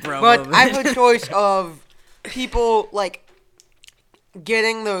 Bro, But I've heard stories of people like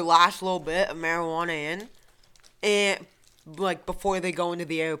getting their last little bit of marijuana in, and like before they go into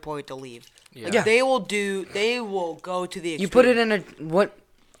the airport to leave. Like, Yeah. they will go to the. you Extreme. put it in a what?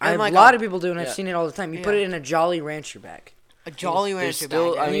 And A like lot a- of people do, and I've Yeah. seen it all the time. You put Yeah. it in a Jolly Rancher bag, a Jolly There's Rancher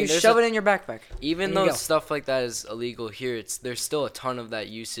still- bag. I and mean, you there's shove a- it in your backpack. Even There you though go. stuff like that is illegal here, there's still a ton of that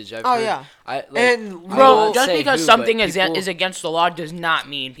usage. I've Oh, heard, yeah. I And I Bro, won't just say because who, something but is people- is against the law does not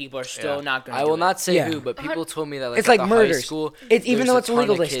mean people are still Yeah. not going to I do will it. not say Yeah. who, but people told me that like It's at like the murders. high school, It's even there's though a it's ton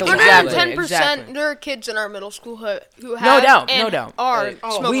illegal, of they kids still There do that are it. do it. 10%. Exactly. There are kids in our middle school who have doubt, no and doubt. are Hey,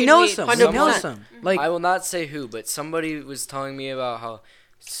 smoking We know weed. some. We 100%. know some. Like I will not say who, but somebody was telling me about how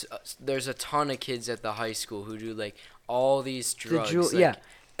there's a ton of kids at the high school who do like all these the drugs. jewel, like, yeah.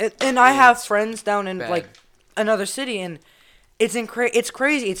 And I have it's friends down in bad. like another city, and it's it's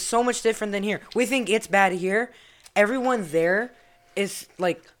crazy. It's so much different than here. We think it's bad here. Everyone there is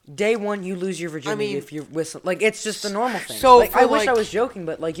like day one you lose your virginity mean, if you're with like it's just a normal thing. so like, for, I wish I like- was joking,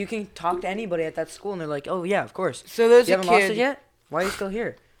 but like you can talk to anybody at that school and they're like, oh yeah, of course. So there's You a haven't lost it kid. yet? Why are you still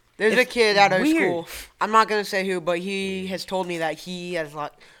here? There's a It's kid at our weird. school. I'm not gonna say who, but he has told me that he has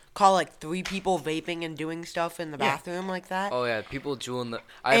like caught like 3 people vaping and doing stuff in the bathroom like that. Oh yeah, people jewel in the.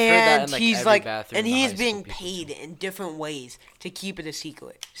 I've heard that And in like he's every like, bathroom. and in the he's high being school, people paid jewel. in different ways to keep it a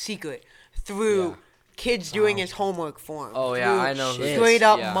secret through Yeah. kids doing his homework for him. Oh, yeah, through I know who this straight is.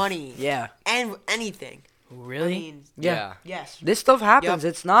 up Yeah. money Yeah. and anything. Really? I mean, Yeah. yes. This stuff happens. Yep.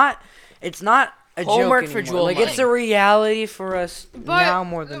 It's not a Homework joke for anymore. Jewel Like it's a Money. reality for us But now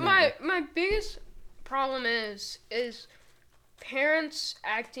more than ever. my biggest problem is parents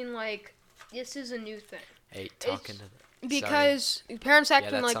acting like this is a new thing. Hey, talking to the. Because parents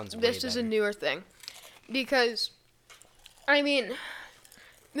acting that like sounds way this is a better. newer thing. Because, I mean,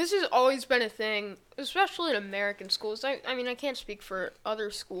 this has always been a thing, especially in American schools. I mean, I can't speak for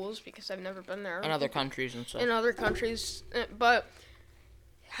other schools because I've never been there. In other countries and stuff. In other countries, but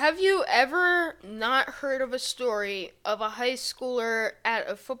have you ever not heard of a story of a high schooler at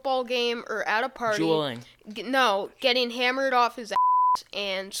a football game or at a party? Jeweling. No, getting hammered off his ass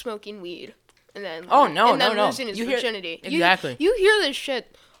and smoking weed, and then Oh, no, and then no. losing his You hear- virginity. Exactly. You hear this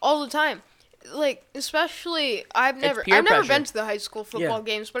shit all the time. Like, especially I've never peer been pressure. to the high school football Yeah.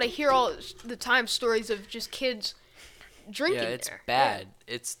 games, but I hear all the time stories of just kids drinking. Yeah, it's there. bad.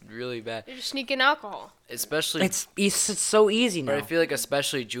 It's really bad. They're just sneaking alcohol. Especially. It's so easy But now. I feel like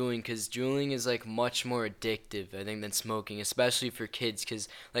especially juuling, because juuling is like much more addictive, I think, than smoking, especially for kids, because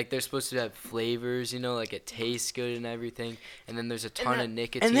like they're supposed to have flavors, you know, like it tastes good and everything, and then there's a ton that- of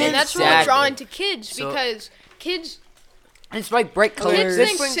nicotine. then- And that's really Exactly. drawing to kids So- because kids It's like bright kids colors.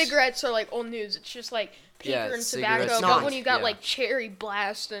 think brings- cigarettes are like old news. It's just like paper Yeah, and cigarettes tobacco. not. But when you got Yeah. like cherry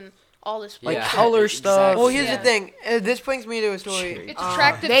blast and all this Like Yeah, color stuff. Well, here's Yeah. the thing. This brings me to a story. it's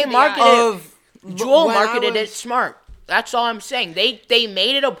attractive They to the market eye. it- Of Jewel when I marketed it was- smart. That's all I'm saying. They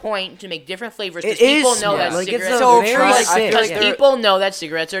made it a point to make different flavors It because people is know smart. that Like, it's cigarettes a So are very I feel sick. because like yeah. people know that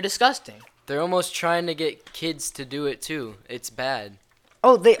cigarettes are disgusting. They're almost trying to get kids to do it too. It's bad.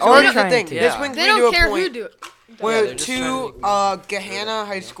 Oh, they So are here's the trying thing. to. This Yeah. brings They me to don't a care point who do it. where they're just two trying to Gahanna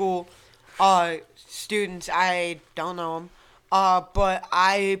High School students, I don't know them, but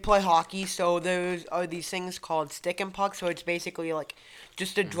I play hockey, so there are these things called stick and puck, so it's basically like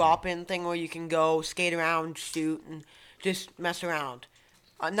just a drop-in thing where you can go skate around, shoot, and just mess around.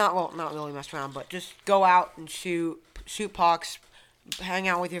 Not really mess around, but just go out and shoot pucks, hang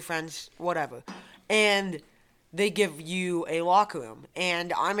out with your friends, whatever. And they give you a locker room.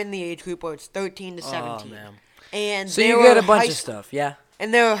 And I'm in the age group where it's 13 to 17. Oh, man. And So there you get were a bunch high of stuff, yeah.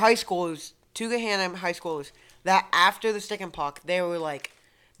 And there were high schoolers, Tugahanna high schoolers, that after the stick and puck, they were like,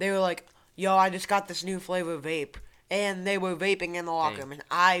 yo, I just got this new flavor of vape. And they were vaping in the locker Dang. room. And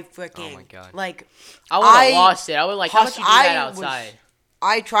I freaking, Oh my God. like, I would have lost it. I would how much you do that I was- outside?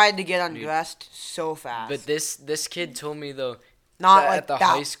 I tried to get undressed so fast. But this kid told me though. not that like at the that.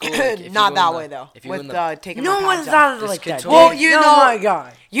 high school, like, if you not go that in way the- though. if you go With in the- taking No my one's pants out. not This like kid that. told Well, dude. you oh know- my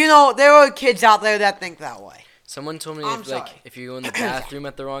God. You know, there are kids out there that think that way. Someone told me I'm if sorry. if you go in the bathroom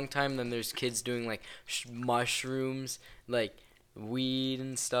at the wrong time, then there's kids doing like mushrooms, like weed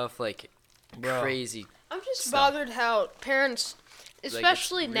and stuff, like crazy. I'm just Stuff. bothered how parents, it's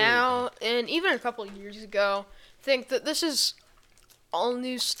especially really now and even a couple of years ago, think that this is all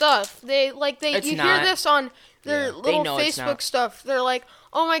new stuff. It's You not. hear this on their Yeah. little know it's Facebook not. stuff. They're like,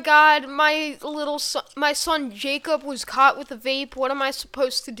 "Oh my God, my son Jacob was caught with a vape. What am I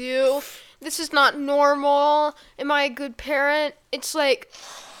supposed to do? This is not normal. Am I a good parent?" It's like,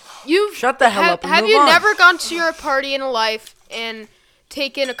 Shut the hell up and have move you on. never gone to your party in life and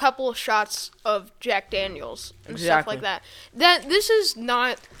taken a couple of shots of Jack Daniels and stuff Exactly. like that? That this is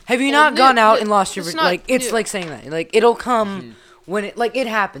not. Have you Well, not gone new- out th- and lost your it's virginity? not Like, it's new. like saying that. Like, it'll come when it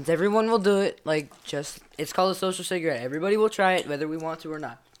happens. Everyone will do it. Like, it's called a social cigarette. Everybody will try it, whether we want to or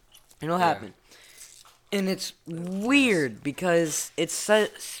not. It'll happen. And it's weird because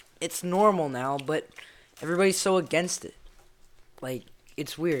it's normal now, but everybody's so against it. Like,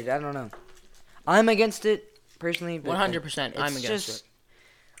 it's weird. I don't know. I'm against it, personally. but 100%. I'm it's against just it.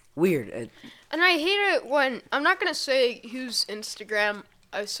 Weird. And I hate it when I'm not gonna say whose Instagram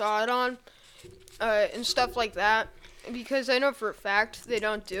I saw it on, and stuff like that, because I know for a fact they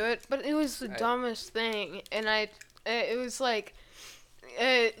don't do it. But it was the dumbest thing, and it was like,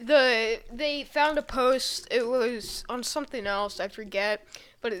 they found a post. It was on something else, I forget,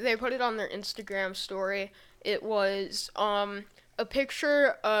 but they put it on their Instagram story. It was a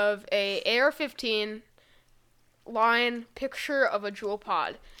picture of a AR-15 line, picture of a jewel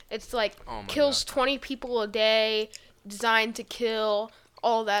pod. It's like Oh my kills 20 people a day, designed to kill,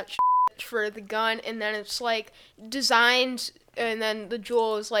 all that shit for the gun, and then it's like designed, and then the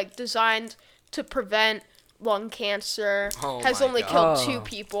jewel is like designed to prevent lung cancer. Oh has my only God. killed 2 Oh.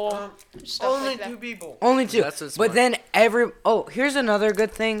 people. Stuff Only like that. 2 people. Only 2. That's what's But smart. then here's another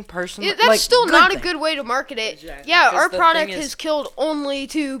good thing, personally. Yeah, that's like, still not thing. a good way to market it. Exactly. Yeah, 'Cause our the product thing is- has killed only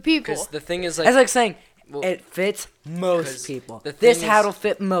 2 people. Because the thing is, It's like, like saying well, it fits most 'cause people. the This thing hat is- will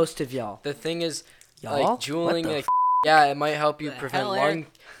fit most of y'all. the thing is, Y'all? like, What juuling, the like, yeah, it might help you the prevent hell, lung, Eric?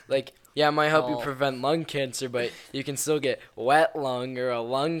 like, yeah, it might help you Oh. prevent lung cancer, but you can still get wet lung or a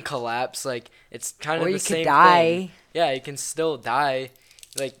lung collapse. Like, it's kind Or of the you could same die. thing. Yeah, you can still die.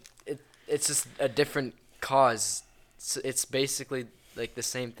 Like, it's just a different cause. It's basically like the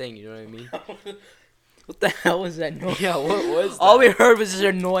same thing. You know what I mean? What the hell was that noise? Yeah. What was that? All we heard was just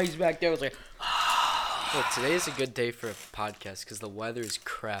a noise back there. It was like, Look, today is a good day for a podcast because the weather is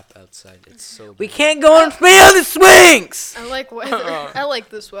crap outside. It's so. We bad. can't go and play on the swings. I like weather. I like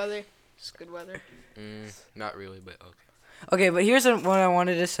this weather. It's good weather. Not really, but okay. Okay, but here's what I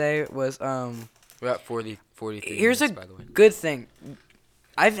wanted to say was We're at 43 here's minutes, a by the way. good thing.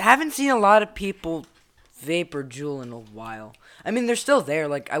 I haven't seen a lot of people vape or jewel in a while. I mean, they're still there.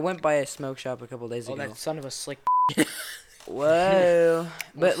 Like, I went by a smoke shop a couple days oh, ago. that son of a slick. Whoa.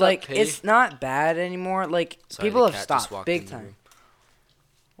 But, What's up, like, Kitty? it's not bad anymore. Like, Sorry, people the have cat just stopped walked big in the time. room.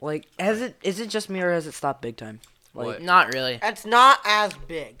 Like, is it just me or has it stopped big time? Like, What? Not really. It's not as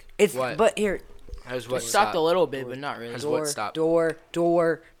big. It's, What? but here, How's It what stopped stop? a little bit, but not really. Has door, what stopped? door.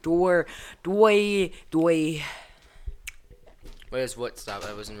 Wait, has what stopped?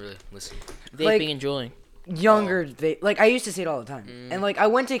 I wasn't really listening. Vaping like- and juuling. Younger vape. Like, I used to see it all the time. Mm. And, like, I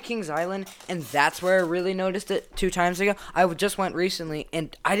went to Kings Island, and that's where I really noticed it 2 times ago. I just went recently,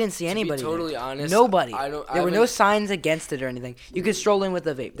 and I didn't see anybody. there. totally honest, Nobody. I don't- I there were no haven't- signs against it or anything. You could stroll in with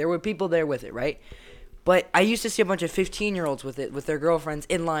a vape. There were people there with it, right? But I used to see a bunch of 15-year-olds with it, with their girlfriends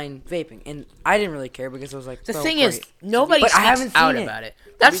in line vaping. And I didn't really care because I was like, The well, thing great. is, nobody But I speaks haven't out seen it. about it.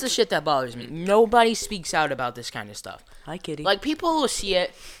 That's the shit that bothers me. Nobody speaks out about this kind of stuff. Hi, kitty. Like, people will see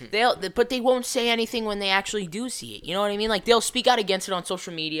it, but they won't say anything when they actually do see it. You know what I mean? Like, they'll speak out against it on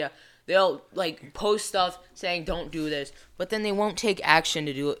social media. They'll, like, post stuff saying don't do this, but then they won't take action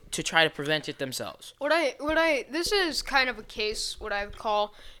to do it, to try to prevent it themselves. This is kind of a case, what I would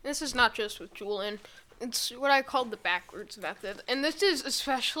call, and this is not just with Julian, it's what I call the backwards method. And this is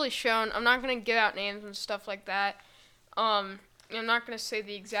especially shown, I'm not going to give out names and stuff like that, I'm not gonna say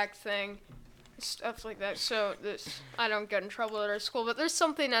the exact thing, stuff like that. So I don't get in trouble at our school. But there's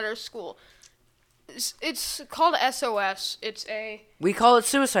something at our school. It's called SOS. We call it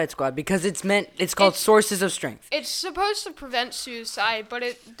Suicide Squad because it's called Sources of Strength. It's supposed to prevent suicide, but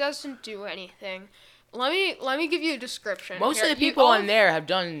it doesn't do anything. Let me give you a description. Most Here, of the people on there have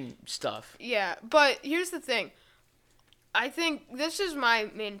done stuff. Yeah, but here's the thing. I think this is my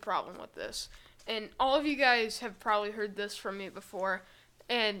main problem with this. And all of you guys have probably heard this from me before.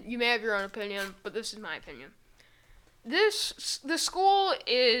 And you may have your own opinion, but this is my opinion. Our school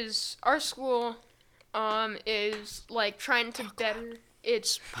is like trying to better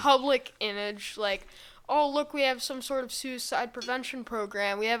its public image. Like, oh, look, we have some sort of suicide prevention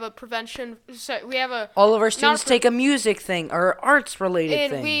program. We have a All of our students take a music thing or arts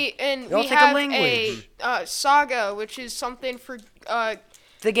related thing. We all take a have language. a saga, which is something for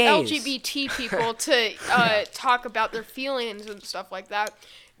The gays. LGBT people to talk about their feelings and stuff like that.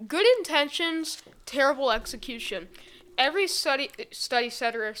 Good intentions, terrible execution. Every study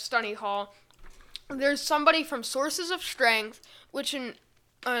center or study hall, there's somebody from Sources of Strength,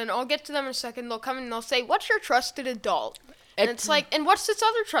 and I'll get to them in a second. They'll come in and they'll say, "What's your trusted adult?" And it's like, and what's this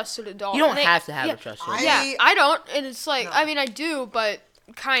other trusted adult? You don't And they- have to have yeah, a trust. Yeah, I don't, and it's like, I mean, I do, but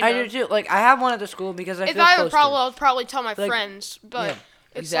kind of. I do too. Like, I have one at the school because I If feel I have close a problem, to I'll probably tell my Like, friends, but yeah,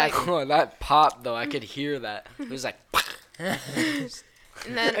 it's exactly. Oh, that pop though, I could hear that. It was like. like,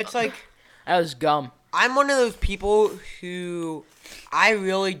 and then It's like That was gum. I'm one of those people who I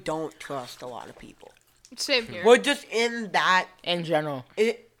really don't trust a lot of people. same here. We're just in that In general.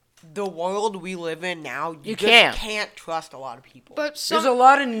 the world we live in now. You can't. just can't trust a lot of people. But There's some, a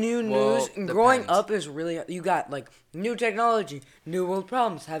lot of new Well, news, and growing depends. up is really, you got like new technology, new world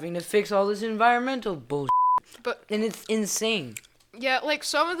problems, having to fix all this environmental bullshit, but and it's insane. yeah, like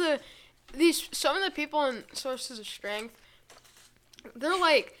some of the people in Sources of Strength, they're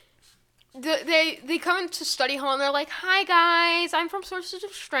like, they come into study hall and they're like, "Hi guys, I'm from Sources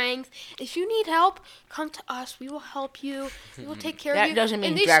of Strength. If you need help, come to us. We will help you. We will take care of That you." doesn't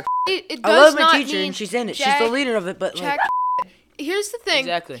mean And these- jack. it I does love my not teacher, mean and she's in it. She's jack- the leader of it, but like, jack. Here's the thing.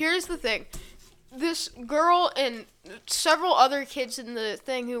 Exactly. Here's the thing. This girl and several other kids in the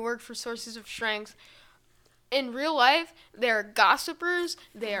thing who work for Sources of Strength, in real life, they're gossipers,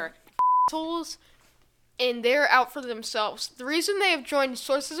 they're assholes, and they're out for themselves. The reason they have joined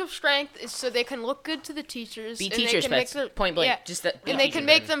Sources of Strength is so they can look good to the teachers. Be and they teachers' can make pets. their- Point blank. yeah, Just that. and they can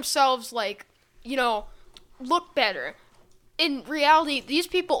make themselves, like, look better. In reality, these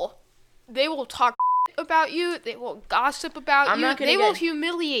people, they will talk about you, they will gossip about I'm you, not gonna they will get-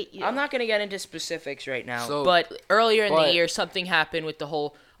 humiliate you. I'm not gonna get into specifics right now, So- but earlier in the but- year, something happened with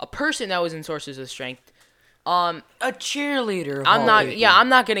a person that was in Sources of Strength. a cheerleader. of I'm all not. people. Yeah, I'm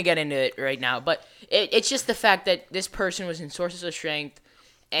not gonna get into it right now, but it's just the fact that this person was in Sources of Strength,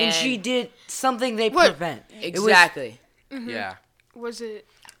 and she did something they What? prevent. It was- exactly. Yeah. Was it?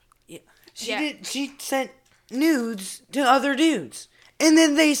 She Yeah. did. She sent nudes to other dudes, and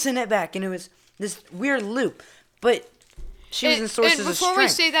then they sent it back, and it was this weird loop. But she was in Sources and of before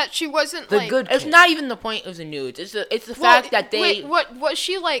Strength. we say that, she wasn't the like. good. It's kid. not even the point of the nudes. It's the Well, fact that they. Wait, what was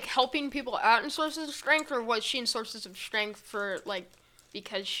she like helping people out in Sources of Strength, or was she in Sources of Strength for like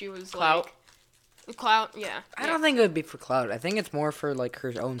because she was Clout. like clout? Yeah. I don't think it would be for clout. I think it's more for like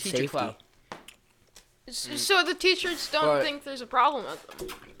her own Teacher safety. clout. So the teachers don't But- think there's a problem with them.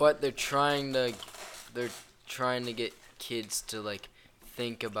 But they're trying to get kids to like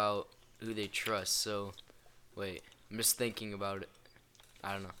think about who they trust. So, wait, I'm just thinking about it.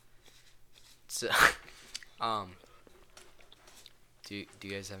 I don't know. So, do you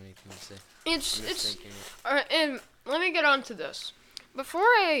guys have anything to say? I'm just It's thinking. and let me get on to this. Before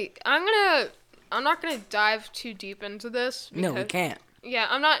I'm not gonna dive too deep into this. No, we because- can't. Yeah,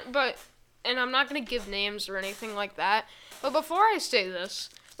 I'm not, and I'm not gonna give names or anything like that. But before I say this,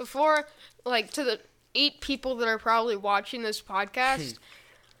 like, to the 8 people that are probably watching this podcast,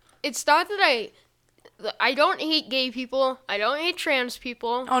 it's not that I don't hate gay people. I don't hate trans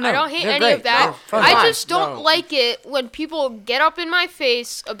people. Oh, no, I don't hate they're any great. of that. They're fun. I just don't No. like it when people get up in my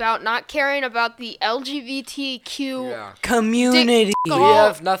face about not caring about the LGBTQ Yeah. Community. We All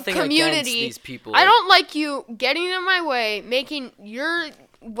have nothing against community. these people. I don't like you getting in my way, making your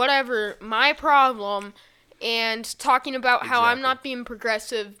whatever my problem, and talking about how I'm Exactly. not being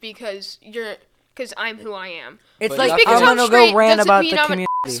progressive because I'm who I am. It's But like nothing- Because I'm I'm gonna straight go rant doesn't about mean the I'm community.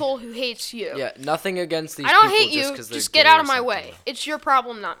 an asshole who hates you. Yeah, nothing against these I don't people hate just you. 'cause they're Just get gay out or of my something. way. It's your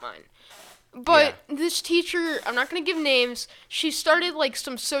problem, not mine. But this teacher, I'm not gonna give names. She started like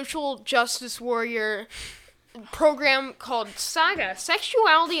some social justice warrior program called SAGA,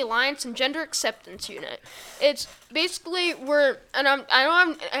 Sexuality Alliance and Gender Acceptance Unit. It's basically where, and I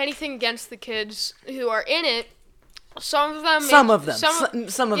don't have anything against the kids who are in it. Some of them. Some of them. Yeah,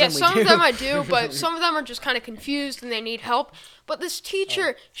 Some of them I do, but some of them are just kind of confused and they need help. But this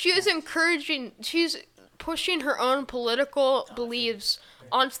teacher, she's pushing her own political beliefs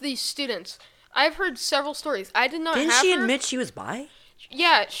onto these students. I've heard several stories. I did not Didn't have she her. admit she was bi?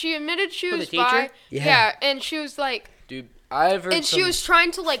 Yeah, she admitted she the was teacher? bi. Yeah. And she was like, Dude, I've heard and she was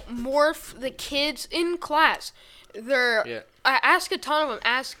trying to like morph the kids in class. Yeah. I asked a ton of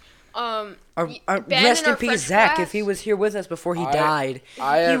them. Ben Rest in our peace, French Zach. class. If he was here with us before he died, he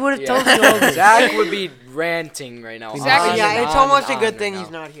would have told you all this. Zach would be ranting right now. Zach- on and Yeah, it's on almost and a good on thing right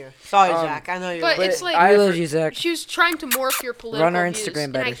he's now. not here. Sorry, Zach. I know you're. But right. it's like I love you, Zach. she was trying to morph your political Run our views, Instagram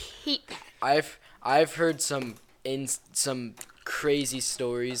and I better. hate that. I've heard some crazy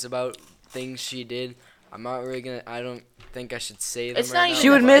stories about things she did. I'm not really gonna. I don't think I should say them. It's right not now, even She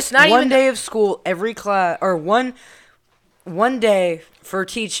would It's miss not one even day of school every class, or one day for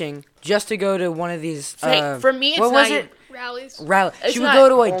teaching just to go to one of these. For me, it's what not was even- it? Rallies. Rally. It's She would not- go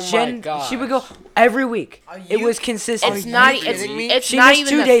to Oh a my gen. gosh. She would go every week. It you- was consistent. It's not. you It's kidding me? it's She not missed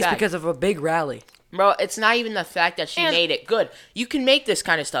even 2 the days fact. because of a big rally. Bro, it's not even the fact that she And- made it good. You can make this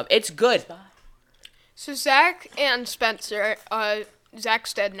kind of stuff. It's good. So Zach and Spencer,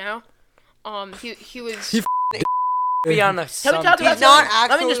 Zach's dead now. He was. Be on a Can we talk some- about He's not something?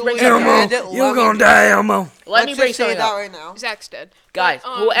 Let me just bring actually something dead. up. You're gonna die, Elmo. Let me Let's bring just say something that up. right now. Zach's dead. Guys,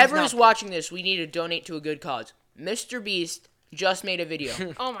 But, whoever he's is not. watching this, we need to donate to a good cause. Mr. Beast just made a video.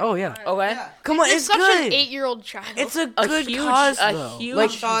 Oh my Oh yeah. God. Okay? Come on, It's it's such an good. 8-year-old child. It's a A good huge, cause a though. huge Like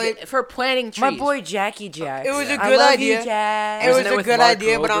sorry. for planting trees. my boy Jackie Jack. It was a I good love idea. You, Jack. It was Wasn't it a with good Mark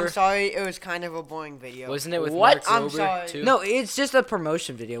idea, but I'm Rober? sorry, it was kind of a boring video. Wasn't it with What? Mark I'm Rober sorry. too? No, it's just a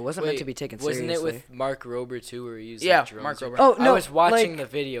promotion video. It wasn't meant Wait, to be taken wasn't seriously. it with Mark Rober too, where he used Yeah, like, drones? Mark Rober. Oh I no, was watching like, the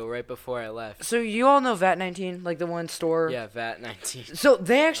video right before I left. So you all know VAT19, like the one store. Yeah, VAT19. So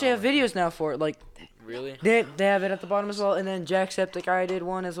they actually have videos now for it. Like Really? they have it at the bottom as well, and then Jacksepticeye did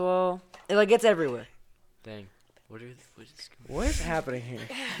one as well. It like gets everywhere. Dang. What is? What is happening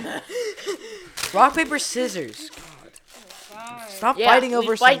here? Rock paper scissors. Stop Yeah, fighting we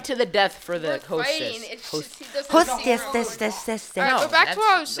over fight to the death for the We're hostess. fighting. It's just, he doesn't Hostess. Alright, No, but back to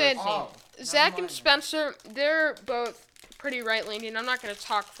what I was that's saying. Zach and Spencer, they're both pretty right leaning. I'm not going to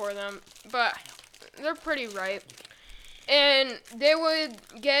talk for them, but they're pretty right. And they would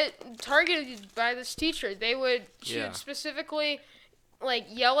get targeted by this teacher. She Yeah. would specifically like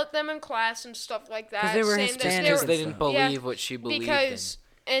yell at them in class and stuff like that. 'Cause they were saying that Hispanic they Because were- they didn't Yeah, believe what she believed because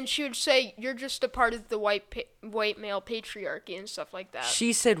and she would say you're just a part of the white male patriarchy and stuff like that.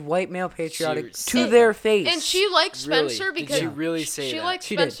 She said white male patriotic She to said their face. And she liked Really? Spencer Did because she really say she that? liked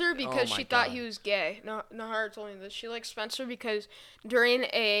She did. Spencer because Oh she my thought God. he was gay. Nahara told me this. She liked Spencer because during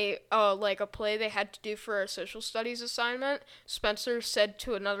a play they had to do for a social studies assignment, Spencer said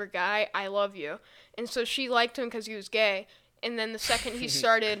to another guy, "I love you," and so she liked him because he was gay. And then the second he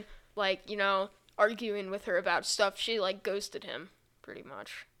started arguing with her about stuff, she like ghosted him pretty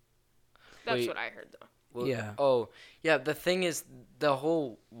much. That's Wait. what I heard though. Well, Yeah. Oh, yeah. The thing is, the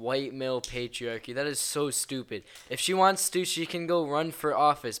whole white male patriarchy, that is so stupid. If she wants to, she can go run for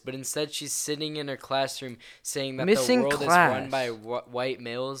office, but instead she's sitting in her classroom saying that Missing the world class. is run by white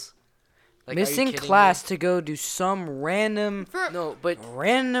males. Like, are you Missing kidding me? class to go do some random No, but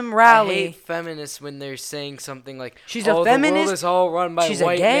I rally. hate feminists when they're saying something like, She's a "Oh, the feminist, world is all run by she's a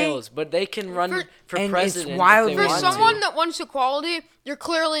white gay, males," but they can run for and it's president wildly if they For want someone to. that wants equality, you're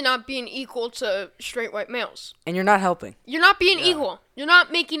clearly not being equal to straight white males. And you're not helping. You're not being equal. You're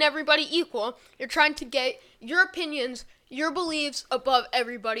not making everybody equal. You're trying to get your opinions, your beliefs above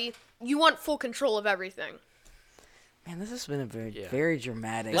everybody. You want full control of everything. Man, this has been a very, Yeah. very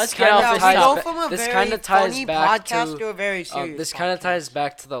dramatic. Let's This get off kinda this ties we go ba- from a this very kinda ties funny back podcast to- to a very serious This kind of podcast. ties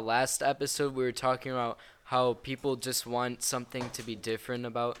back to the last episode. We were talking about how people just want something to be different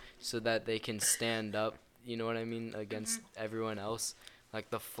about so that they can stand up, you know what I mean, against everyone else.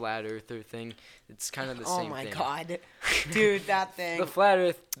 Like the flat earther thing. It's kind of the Oh same my thing. god. Dude, that thing. The flat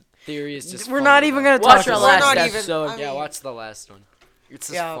earth theory is just We're funny, not even though. gonna Watch talk our about last not even- episode. I Yeah, mean- watch the last one. It's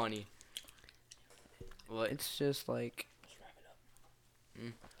just Yeah. funny. What? It's just like.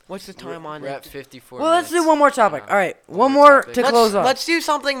 What's the time on We're it? at 54 Well, let's do minutes. one more topic. Yeah. All right, One one more more topic. to Let's- close off. Let's do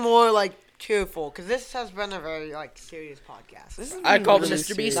something more like cheerful, because this has been a very like serious podcast. I call the really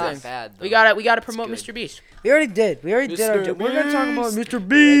Mr. Beast Not thing. bad, though. We gotta promote good. Mr. Beast. We already did. We already did our. Mr. We're gonna talk about Beast. Mr.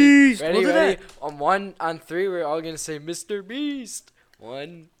 Beast. Ready, We'll do ready? that. On three, we're all gonna say Mr. Beast.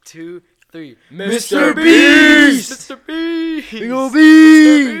 1, 2, 3. Mr. Beast! Mr. Beast! We go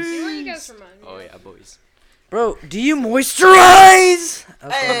Beast! See where you guys remind me. Oh yeah, boys. Bro, do you moisturize?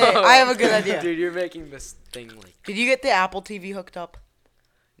 Hey, I have a good idea. Dude, you're making this thing like. Did you get the Apple TV hooked up?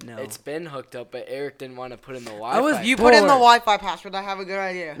 No. It's been hooked up, but Eric didn't want to put in the Wi-Fi. was You put in the Bored. Wi-Fi password. I have a good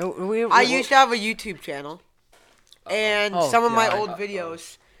idea. No, I used to have a YouTube channel, and Oh, some of my God. old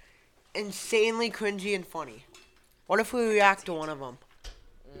videos, insanely cringy and funny. What if we react to one of them?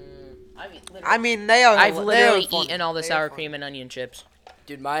 I mean, they are. I've they are literally funny. eaten all the They are sour funny. cream and onion chips.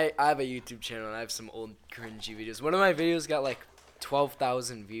 Dude, I have a YouTube channel and I have some old cringy videos. One of my videos got like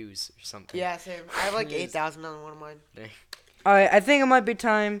 12,000 views or something. Yeah, same. I have like Yes. 8,000 on one of mine. All right, I think it might be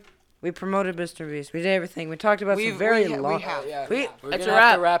time. We promoted Mr. Beast. We did everything. We talked about some very long. We have. Yeah, We- we're That's gonna a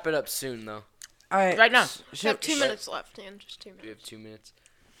have to wrap. wrap it up soon though. All right, Right now. We have 2 minutes left, and just 2 We minutes. have 2 minutes,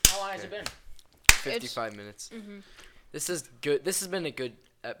 How long has it been? 55 minutes. This is good. This has been a good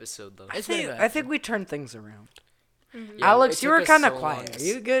episode though. It's been I think we turned things around. Yeah, Alex, it you took were us kind of so quiet. long. Are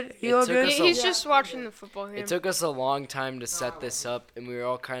you good? It You all took good? us a- He's just watching the football game. It took us a long time to set this up, and we were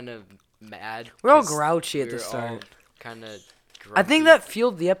all kind of mad. We're all 'cause grouchy at we the were start. all Kind of. I think that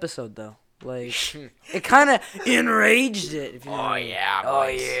fueled the episode though. Like it kind of enraged it. If you know what Oh I mean. yeah. Oh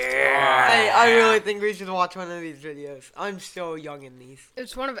boys. yeah. Hey, I really think we should watch one of these videos. I'm so young in these.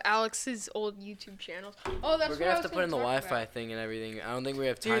 It's one of Alex's old YouTube channels. Oh, that's We're what gonna I have was to put in the talk Wi-Fi about. thing and everything. I don't think we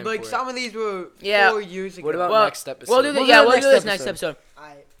have time Dude, like for some of these were Yeah. 4 years ago. What about Well, next episode? We'll do We'll yeah, do we'll next do this next episode.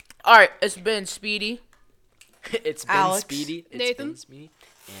 episode. All right, it's been Speedy, It's been Alex, Speedy. It's Nathan. been Speedy.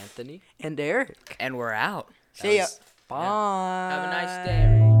 Anthony. And Eric. and we're out. That See ya. was- Bye. Have a nice day,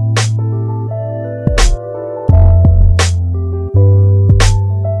 everyone.